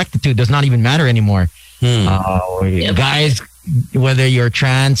you're attracted to, does not even matter anymore. Guys, whether you're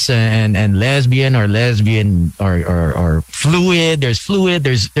trans and lesbian, or lesbian or fluid,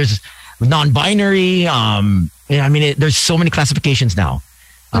 there's non-binary. I mean, there's so many classifications now.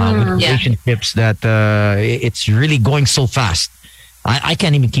 Relationships that it's really going so fast. I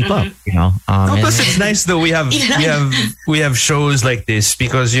can't even keep up, you know. Plus, it's nice though. We have shows like this,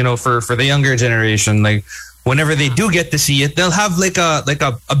 because, you know, for the younger generation, like whenever they do get to see it, they'll have like a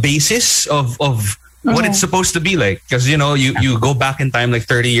basis of what it's supposed to be like. Because, you know, you go back in time like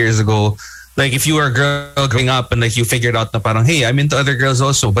 30 years ago, like if you were a girl growing up and like you figured out na parang, hey, I'm into other girls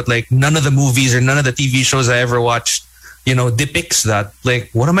also, but like none of the movies or none of the TV shows I ever watched, you know, depicts that. Like,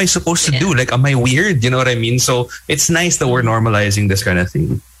 what am I supposed to do? Like, am I weird? You know what I mean? So it's nice that we're normalizing this kind of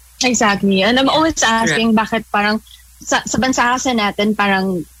thing. Exactly. And I'm always asking, bakit parang sa bansa kasi natin,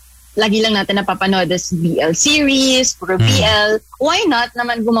 parang lagi lang natin napapanood this BL series, puro BL. Why not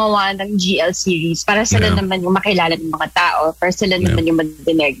naman gumawa ng GL series para sila naman yung makilala ng mga tao, para sila naman yung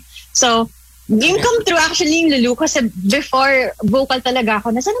madinig. So, yung come true actually yung Lulu, kasi before vocal talaga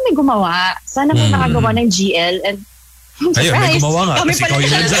ako na sana may gumawa, sana may nakagawa ng GL, and ayun, may gumawa nga. Kasi ikaw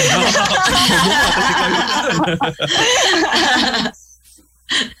yun nandyan.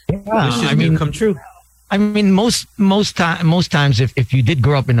 I mean, come true. I mean, most times, if you did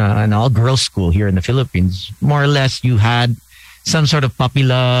grow up in an all-girls school here in the Philippines, more or less you had some sort of puppy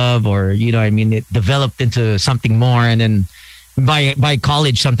love, or you know, I mean, it developed into something more, and then by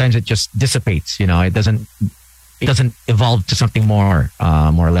college, sometimes it just dissipates. You know, it doesn't evolve to something more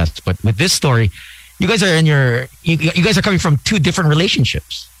or less. But with this story, you guys are you guys are coming from two different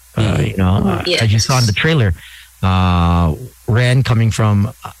relationships. You know, as you saw in the trailer, Ren coming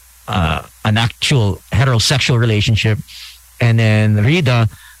from an actual heterosexual relationship, and then Rita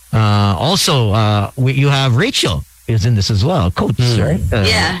also you have Rachel is in this as well, coach, right?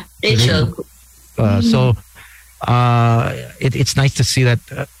 Rachel. So it's nice to see that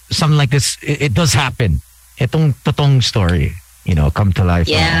something like this it does happen. Itong totoong story, you know, come to life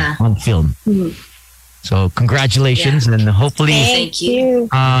on film. So congratulations, and hopefully thank you.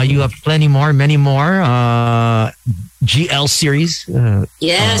 You have many more GL series.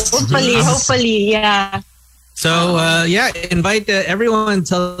 Yes, hopefully, yeah. So invite everyone.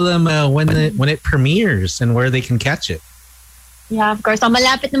 Tell them when it premieres and where they can catch it. Yeah, of course. So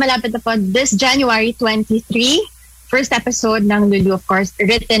malapit na po this January 23. First episode ng Lulu, of course,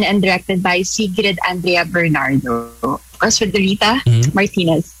 written and directed by Sigrid Andrea Bernardo. Of course, with Rita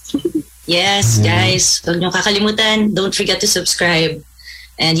Martinez. Yes, guys. Huwag niyo kakalimutan. Don't forget to subscribe,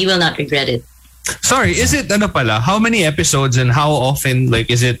 and you will not regret it. Sorry, is it how many episodes, and how often?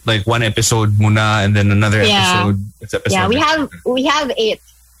 Like, is it like one episode muna and then another episode? It's episode we have eight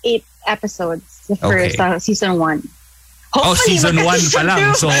episodes for season 1. Hopefully, season 1 pa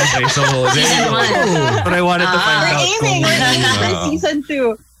lang. So there you go. But I wanted to find out. We're aiming for season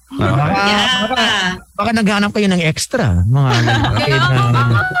 2. Baka naghanap kayo ng extra.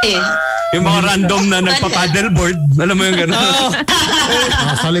 Yung mga random na nagpa-paddleboard. Alam mo yung gano'n?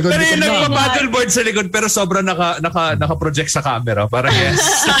 Sa likod. Pero yung nagpa-paddleboard sa likod pero sobrang naka-project sa camera. Parang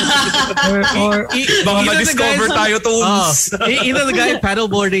or baka ma-discover tayo toons. Either the guy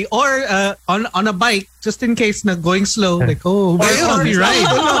paddleboarding or on a bike, just in case na going slow. Like, copyright.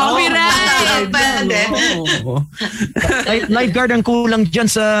 Lifeguard ang kulang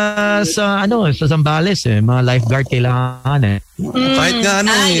dyan sa Zambales eh. Mga lifeguard kailangan eh. Kahit nga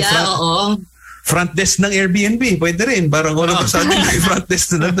front desk ng Airbnb, pwede rin. Parang wala pa sa atin front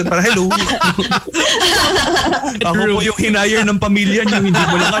desk na natin. Para hello. Ako po yung hinire ng pamilya niyo, hindi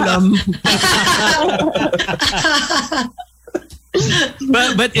mo lang alam.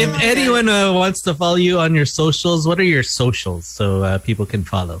 But if anyone wants to follow you on your socials, what are your socials so people can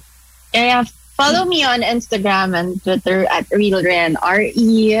follow? Yeah, follow me on Instagram and Twitter at RealRen, RealRHTN.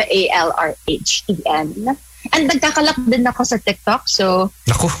 And nagkakalak din ako sa TikTok, so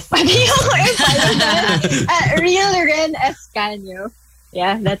pwede ako i-follow na RealRen Escanio.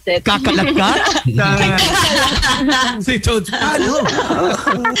 Yeah, that's it. Kakalak ka? Si Toads.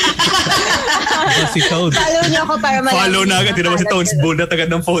 Si Toads. Follow niyo ako para malaman. Follow na agad. Tinawa si Toads. Bull na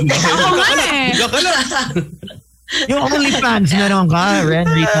tagad ng phone. Kakalak. Yung OnlyFans, meron ka, Ren,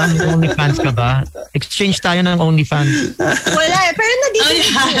 Rita? Yung OnlyFans ka ba? Exchange tayo ng OnlyFans. Wala eh, pero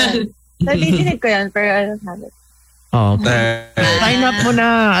nadidinig ko yan, pero I don't have it. Oh, okay. Sign up mo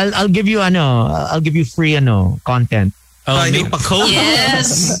na. I'll give you free content. May pa-code.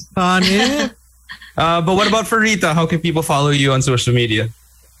 Yes. On it. But what about for Rita? How can people follow you on social media?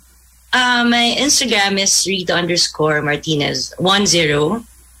 My Instagram is Rita_Martinez10,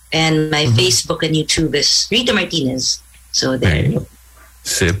 and my Facebook and YouTube is Rita Martinez. So there you go.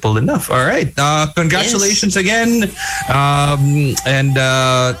 Simple enough. All right. Congratulations again. And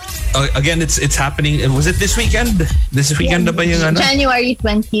again, it's happening. Was it this weekend? This weekend na ba yung ano? January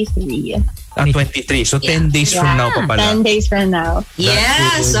 23. 23. So 10 days from now pa pala. 10 days from now.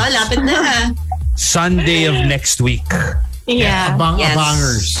 Yes. So lapit na. Sunday of next week. Yeah.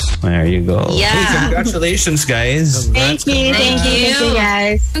 Abangers. There you go. Yeah. Hey, congratulations, guys. Thank you,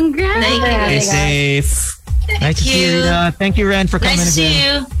 guys. Congrats. Stay safe. Nice to see you. Thank you, Ren, for coming again. Nice to see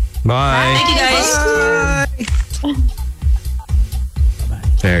you. Bye. Thank you, guys. Bye.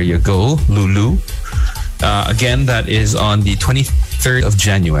 There you go, Lulu. Again, that is on the 23rd of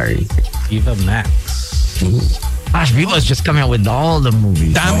January. Viva Max. Ooh. Gosh, Viva's just coming out with all the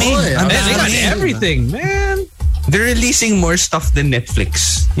movies. They got everything, man. They're releasing more stuff than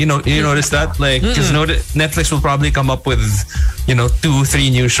Netflix. You notice that? Like, because Netflix will probably come up with,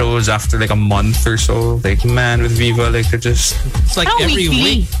 2-3 new shows after like a month or so. Like, man, with Viva, like they're just... It's like every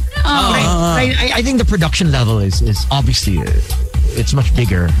week. I think the production level is obviously... it's much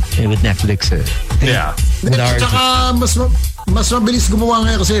bigger with Netflix. Yeah. Tsaka mas mabilis gumawa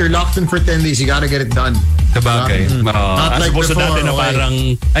ngayon kasi you're locked in for 10 days. You gotta get it done. Sabagay. Not like before, before. Dati na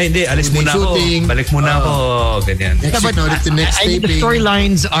parang, ay hindi, alis muna ako. Balik muna ako. Ganyan. I think the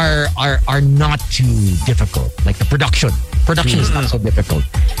storylines are not too difficult. Like the production is not so difficult.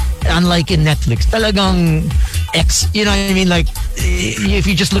 Unlike in Netflix, talagang you know what I mean? Like, if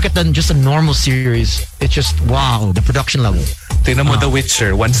you just look at just a normal series, it's just, wow, the production level. Tingnan mo The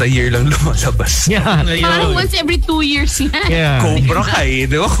Witcher, once a year lang lumalabas. Yeah. Parang once every 2 years yan. Yeah. Cobra Kai,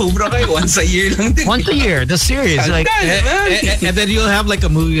 di ba? Cobra Kai, once a year lang din. Once a year, the series. Like, and then you'll have like a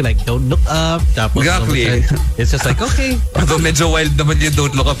movie like Don't Look Up. Exactly. It's just like, okay. Although medyo wild naman yung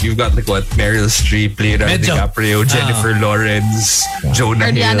Don't Look Up. You've got like what? Meryl Streep, Leonardo DiCaprio, Jennifer Lawrence, Jonah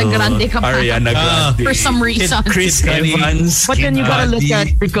Hill, Ariana Grande. For some reason. Chris Evans. But then you gotta look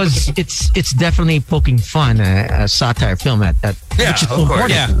at, because it's definitely poking fun, a satire film at that. Yeah, which is of course.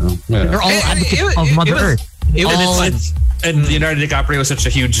 Yeah. They're all advocates of Mother Earth. And Leonardo DiCaprio was such a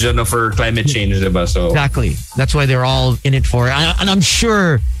huge for climate change, diba? So exactly. That's why they're all in it for it. And I'm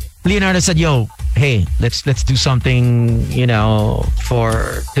sure Leonardo said, "Yo, hey, let's do something,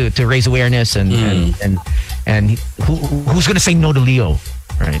 to raise awareness and who's gonna say no to Leo,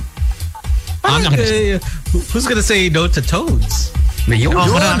 right?" I'm not gonna say. Who's gonna say no to Toads?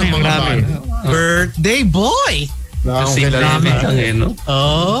 Birthday boy. Thank you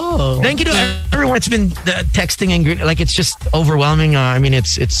to everyone. It's been texting and it's just overwhelming. I mean,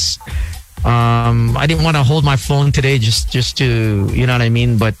 it's. I didn't want to hold my phone today just to, you know what I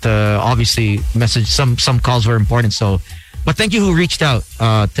mean. But obviously, some calls were important. So, but thank you who reached out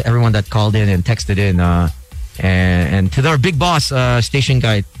to everyone that called in and texted in, and to our big boss, station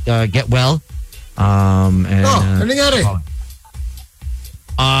guy, get well. Ano nangyari?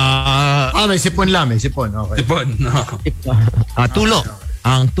 May sipon lang. May sipon. Okay. Sipon. Tulo.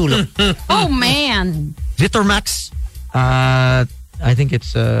 Ang tulo. Oh, man. Zitormax. I think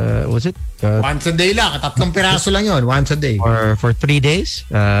it's, was it? Once a day lang. 3 piraso lang yun. Once a day. For 3 days.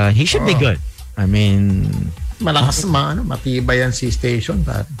 He should be good. I mean... Malakas matibay yan si Station.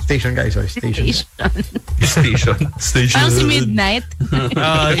 Station guys, sorry. Station. Parang si Midnight.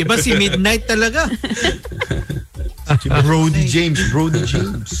 Iba si Midnight talaga. Brody James.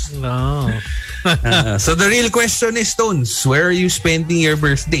 No. So the real question is, Stones, where are you spending your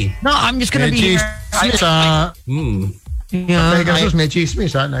birthday? No, I'm just gonna be here. May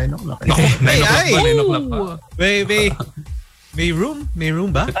chismis ha, 9 o'clock. 9 o'clock. May room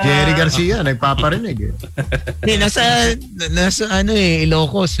ba? Jerry Garcia, nagpaparinig eh. Nasa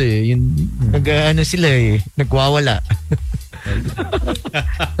Ilocos eh. Sila eh. Nagwawala.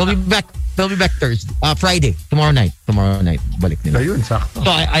 They'll be back Thursday. Friday. Tomorrow night. Balik nila. Ayun, sakto.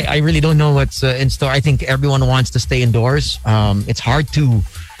 So I really don't know what's in store. I think everyone wants to stay indoors. It's hard to,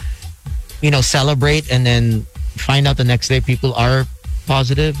 celebrate and then find out the next day people are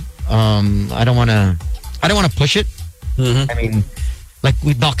positive. I don't want to push it. I mean, like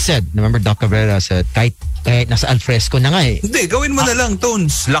Doc said, remember Doc Cabrera said, kahit nasa alfresco na nga eh. Hindi, gawin mo na lang,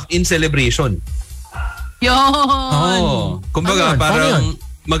 Tones. Lock-in celebration. Yun! Kumbaga, parang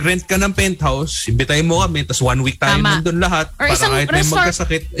mag-rent ka ng penthouse, imbitahin mo kami, tapos 1 week tayo nandun lahat. Or para isang kahit may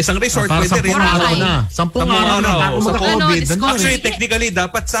magkasakit. Isang resort, pwede rin. 10 araw na. Actually, technically,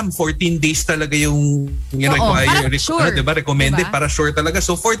 dapat 14 days talaga yung recommended para sure talaga.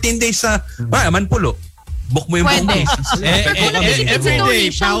 So 14 days sa Manpulo. Book mo yung buong days. Every day,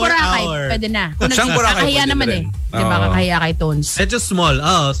 power hour. Pwede na. Siyang Boracay. Kakahiya naman eh. Diba, kakahiya kay Tones. Medyo small.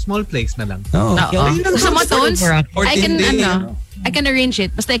 Small place na lang. Gusto mo, Tones? I can arrange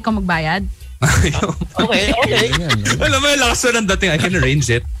it. Basta ikaw magbayad. Okay. Alam mo, lakas na ng dating, I can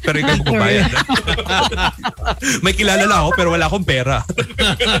arrange it. Pero ikaw magbayad. May kilala lang ako, pero wala akong pera.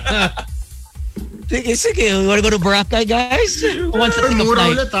 Sige. Wanna go to Boracay, guys?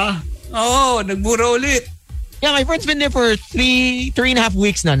 Nagmura ulit nagbura ulit. Yeah, my friend's been there for 3.5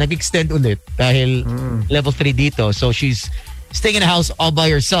 weeks na. Nag-extend ulit dahil level 3 dito. So she's staying in a house all by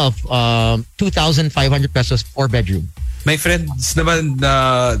herself. 2,500 pesos 4 bedroom. My friends naman,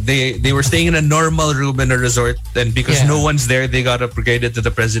 they were staying in a normal room in a resort, and because no one's there, they got upgraded to the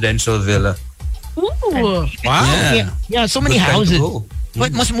presidential villa. Ooh. Wow. Yeah, so many houses.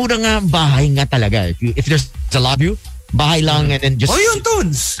 But mas mura nga bahay nga talaga. If there's a lot of you, bahay lang and then just... yun,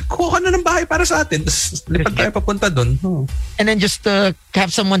 Toons. Kuha ka na ng bahay para sa atin. Tapos lipad tayo papunta doon. And then just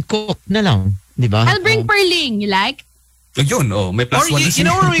have someone cook na lang. Di ba? I'll bring Perling. You like? Yun, may plus or one. You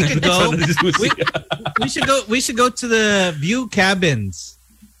know where we could go? we should go to the View Cabins.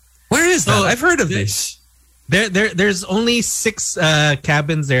 Where is that? I've heard of this. There's only 6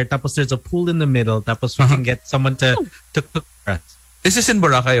 cabins there. Tapos there's a pool in the middle. Tapos we can get someone to cook for us. Is this in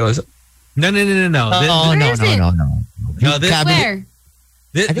Boracay also? No. No. No, this, where?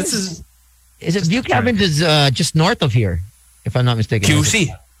 This is it View Cabins is just north of here, if I'm not mistaken. QC.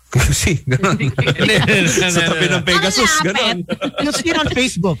 Ganon. Sa tabi ng Pegasus. Ganon. You'll see it on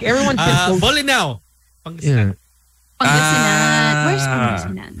Facebook. Everyone can post. Bolinao. Yeah. Pangasinan. Where's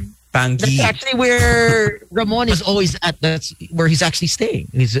Pangasinan? That's actually where Ramon is always at. That's where he's actually staying.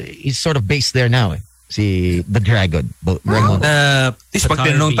 He's sort of based there now. See the Dragon, Ramon. Pag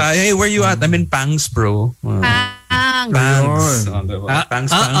tinanong tayo, hey, where you at? I'm in Pangs, bro. Pangs.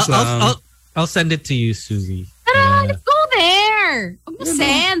 Pangs lang. I'll send it to you, Susie. Tara, let's go there. Huwag mo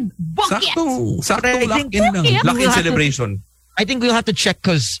send. Book it. Sakto lock-in lang. Lock-in celebration. I think we'll have to check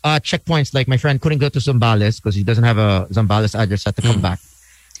because checkpoints, like my friend couldn't go to Zambales because he doesn't have a Zambales address, had to come back.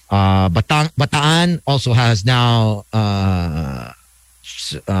 Bataan also has now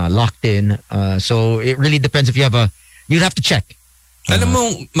locked in. So it really depends if you have you'd have to check. Alam mo,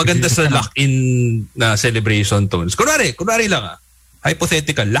 maganda sa lock-in na celebration, Tones. Kunwari lang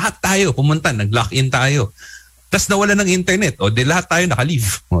hypothetical, lahat tayo pumunta, nag-lock-in tayo. Tapos nawala ng internet. O, di lahat tayo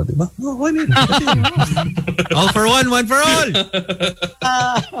naka-leave. O, di ba? All for one for all.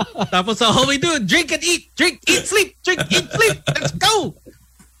 Tapos all we do, drink and eat. Drink, eat, sleep. Drink, eat, sleep. Let's go.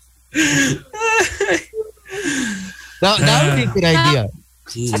 That would be a good idea.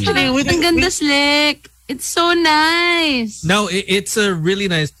 Actually, ang ganda, Slick. It's so nice. No, it's a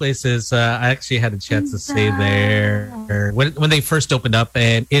really nice place. I actually had a chance to stay there when they first opened up,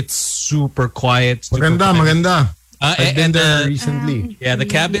 and it's super quiet. Maganda. I've been there recently. Yeah, the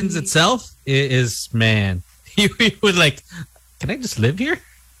cabins itself is, man. You would like, can I just live here?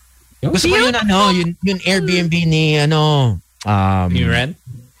 Gusto mo yun Airbnb ni Ni Ren?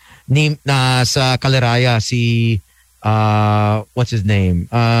 Ni sa Kaleraya si what's his name?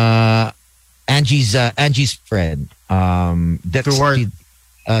 Angie's friend.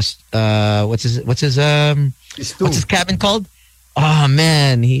 What's his cabin called? Oh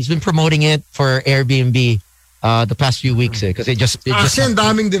man, he's been promoting it for Airbnb the past few weeks because it just ang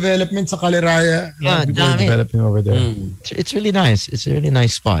daming development sa Kaleraya. Yeah, developing over there. It's really nice. It's a really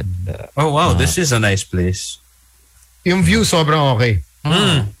nice spot. Oh wow, this is a nice place. Yung view sobrang okay.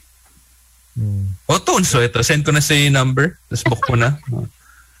 Tones, so ito, send ko na sa yung number. Tapos book ko na.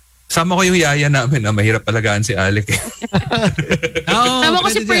 Sama ko yung yaya namin. Mahirap alagaan si Alec. Sama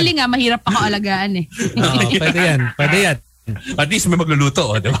ko si Perling mahirap ako alagaan eh. Pwede yan. At least may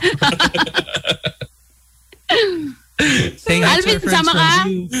magluluto. Diba? Alvin, sama ka?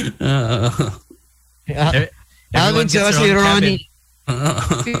 Alvin, sama si Ronnie.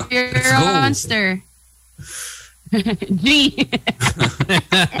 You're a monster. G.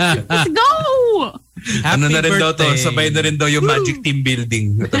 Let's go! Ano na rin daw to? Sabay na rin daw yung Magic Team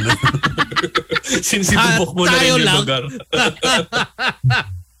Building. Since ibubok mo na rin yung lugar.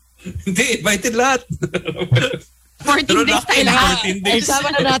 Hindi, invited lahat. 14 days tayo lahat.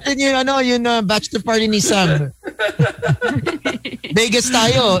 Sama na natin yung bachelor party ni Sam. Vegas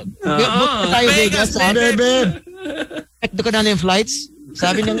tayo. Book tayo Vegas. Babe. Doon ka na yung flights.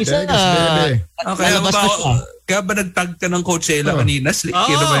 Sabi ng isa, kaya ba nagtag ka ng Coachella kanina? Slick,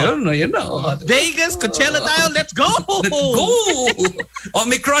 yun ba yun? Ayan na. Vegas, Coachella tayo, let's go! Let's go!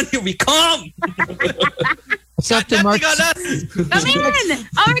 Omicron, here we come! What's up to Mark? Come in!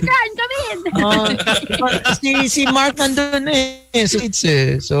 Omicron, come in! Si Mark nandun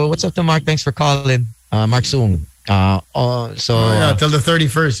So what's up to Mark? Thanks for calling. Mark Soong. Till the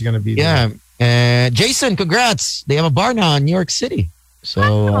 31st, you're going to be there. Yeah. Jason, congrats. They have a bar now in New York City.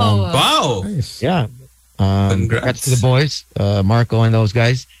 So, wow. Nice. Yeah. Congrats to the boys, Marco and those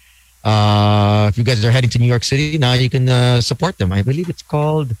guys. If you guys are heading to New York City, now you can support them. I believe it's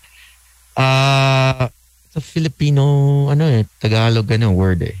called it's a Filipino Tagalog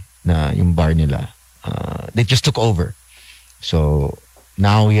word na yung bar nila. They just took over. So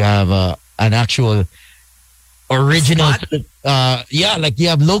now we have an actual original like you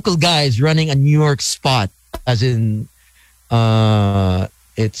have local guys running a New York spot, as in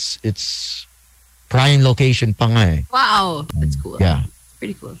it's prime location pa nga eh. Wow, that's cool. Yeah,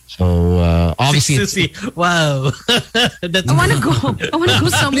 pretty cool. So obviously Susie, wow. I want to go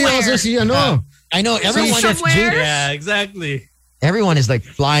somewhere. Also I know everyone. Yeah, exactly. Everyone is like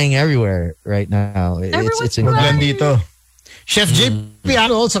flying everywhere right now. It's incredible. Chef JP,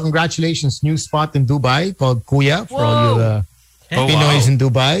 also congratulations. New spot in Dubai called Kuya for all you Pinoys in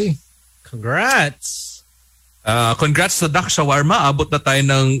Dubai. Congrats. Congrats to Dak Shawarma. Abot na tayo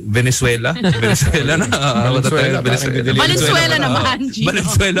ng Venezuela. Venezuela na. Valenzuela naman, Gino.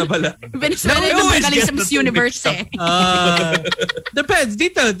 Valenzuela pala. Venezuela yung magaling sa Miss Universe eh. Depends.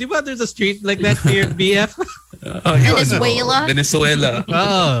 Dito, di ba there's a street like that here, BF? Venezuela? Venezuela.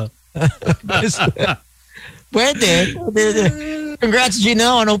 Oh. Pwede. Congrats,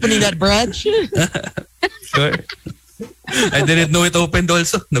 Gino, on opening that branch. Sure. I didn't know it opened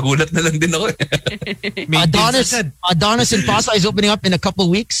also. Nagulat na lang din ako Adonis in Pasay is opening up in a couple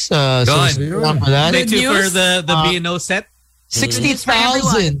weeks. So for that. Thank you for the B&O set.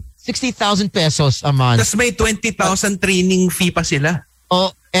 60,000 pesos a month. Tapos may 20,000 training fee pa sila.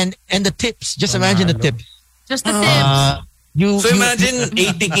 Oh, and the tips. Just imagine the tips. Just the tips. So imagine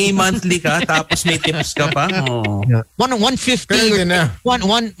 80K monthly ka tapos may tips ka pa. Oh.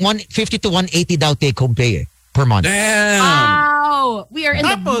 150 to 180 daw take home pay per month. Damn. Wow. We are in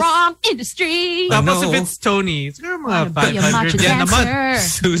the wrong industry. Tapos if it's Tony, it's mga 500 yen a month.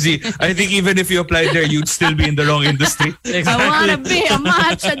 Susie, I think even if you applied there, you'd still be in the wrong industry. Exactly. I want to be a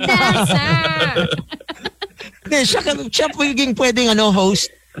matcha dancer. Siya pwedeng host.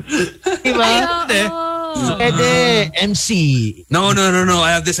 Diba? Pwede. MC. No.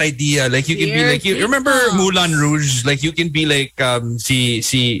 I have this idea. Like you can be like you remember Moulin Rouge? Like you can be like si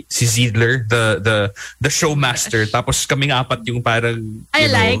Ziedler, the showmaster. Tapos kaming apat yung parang I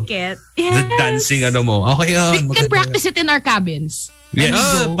like it. The dancing mo. Okay yun. We can practice it in our cabins.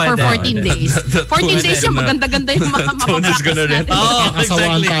 Yes. For 14 days. 14 days yung maganda-ganda yung makapractice natin.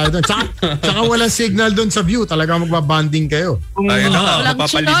 Kasawaan tayo doon. Tsaka walang signal doon sa view. Talagang magbabanding kayo. Walang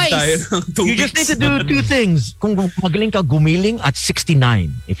choice. You just need to do two things. Kung magaling ka gumiling at 69.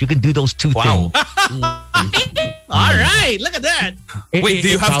 If you can do those two things. All right. Look at that. Wait,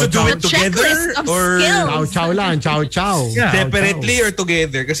 do you have to do it together? Or chow lang. Chow. Separately or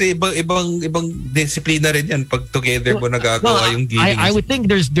together? Kasi ibang disiplina rin yan pag together mo nagagawa yung giling. I would think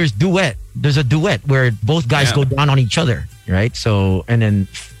there's duet. There's a duet where both guys go down on each other, right? So and then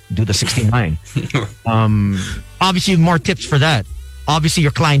do the 69. Obviously more tips for that. Obviously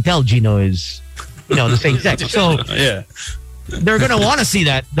your clientele, Gino, is the same sex. So yeah. They're gonna want to see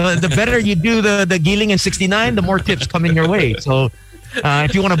that. The better you do the giling in 69, the more tips come in your way. So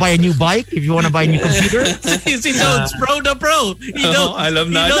if you want to buy a new bike, if you want to buy a new computer, he knows pro. He knows.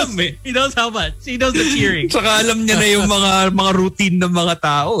 Alam eh. He knows how much. He knows the cheering. Saka alam niya na yung mga routine ng mga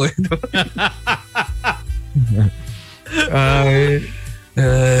tao.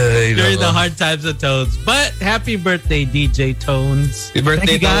 During the hard times of Tones. But happy birthday, DJ Tones. Happy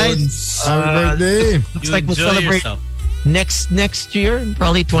birthday, guys. Happy birthday. Looks like we'll celebrate next year,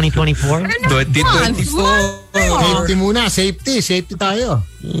 probably 2024. 2024. Safety muna. Safety tayo.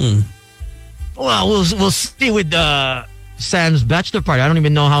 Well, we'll see with Sam's bachelor party. I don't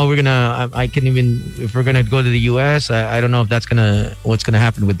even know how we're gonna. If we're gonna go to the US. I don't know if what's gonna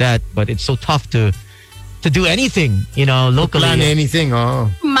happen with that. But it's so tough to do anything, locally. Plan anything.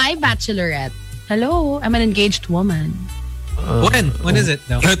 Oh. My bachelorette. Hello, I'm an engaged woman. When is it?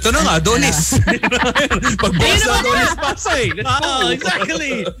 No. Ito na nga, Adonis. Pagbukas na Adonis Pasay.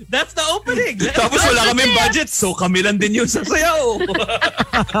 Exactly. That's the opening. Tapos wala kaming budget, so kami lang din yung sasayaw.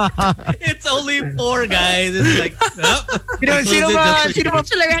 It's only 4 guys. It's like, sino ba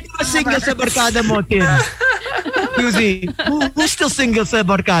single sa barkada mo, Tim? Susie, who's still single sa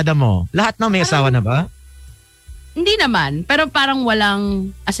barkada mo? Lahat na may asawa na ba? Hindi naman. Pero parang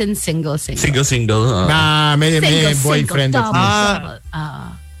walang, as in single. Single. May boyfriend.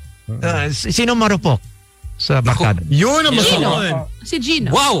 Sino marupok sa barkada? Yun ang masama. Si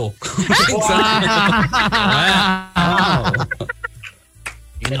Gino. Wow! Wow.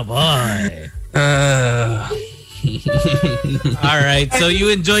 Gino boy. All right. So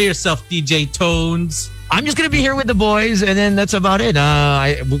you enjoy yourself, DJ Tones. I'm just gonna be here with the boys, and then that's about it.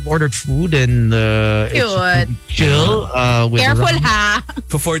 We ordered food and chill. Careful, ha?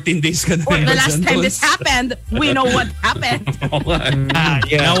 For 14 days ka na. The last time this happened, we know what happened.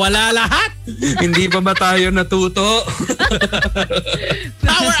 Nawala lahat. Hindi pa ba tayo natuto?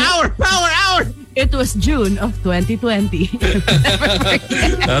 Power hour. It was June of 2020.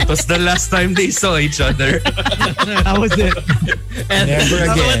 That was the last time they saw each other. That was it. And never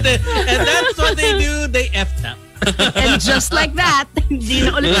again. And that's what they do. They effed up. And just like that, hindi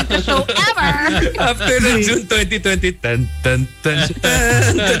na ulit nagka-show ever. After the June 2020, tan tan tan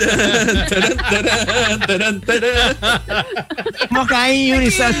tan tan tan tan. Kumakain yun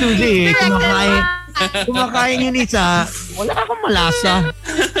isa, Suzy. Kumakain yun isa. Wala akong malasa.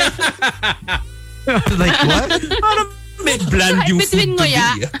 Like what? Parang may bland yung between food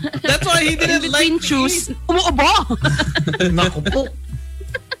nguya. That's why he didn't between choose. Umuubo. Naku po.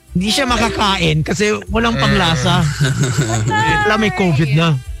 Hindi siya makakain kasi walang panglasa. Wala, may COVID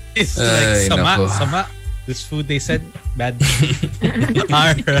na. It's like sama. This food they said bad.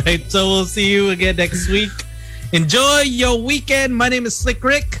 All right, so we'll see you again next week. Enjoy your weekend. My name is Slick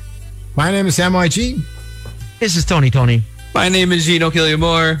Rick. My name is Sam YG. This is Tony. My name is Gino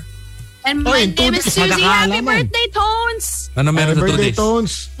Killiamore. And my name is Suzy. Happy birthday, Tones! Ano meron Happy sa 2 birthday, days?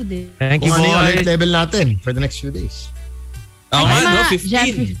 Tones. Thank you, Kung ano yung boy. alert level natin for the next few days. Oh, Jan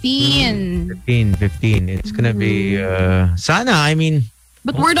 15. 15. It's gonna be, sana, I mean.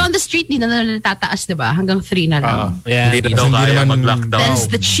 But word on the street, di na natataas, di ba? Hanggang 3 na lang. Hindi na daw kaya mag-lockdown. That's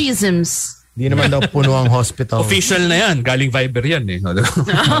the chisms. Hindi naman daw puno ang hospital. Official na yan. Galing Viber yan eh.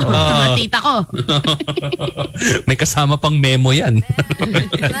 Tita ko. May kasama pang memo yan. From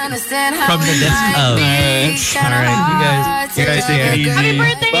the desk. All right, you guys take it easy. Happy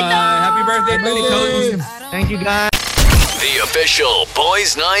birthday, Tito! Happy birthday, Tony. Thank you, guys. The official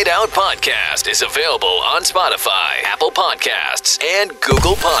Boys Night Out podcast is available on Spotify, Apple Podcasts, and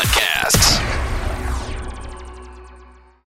Google Podcasts.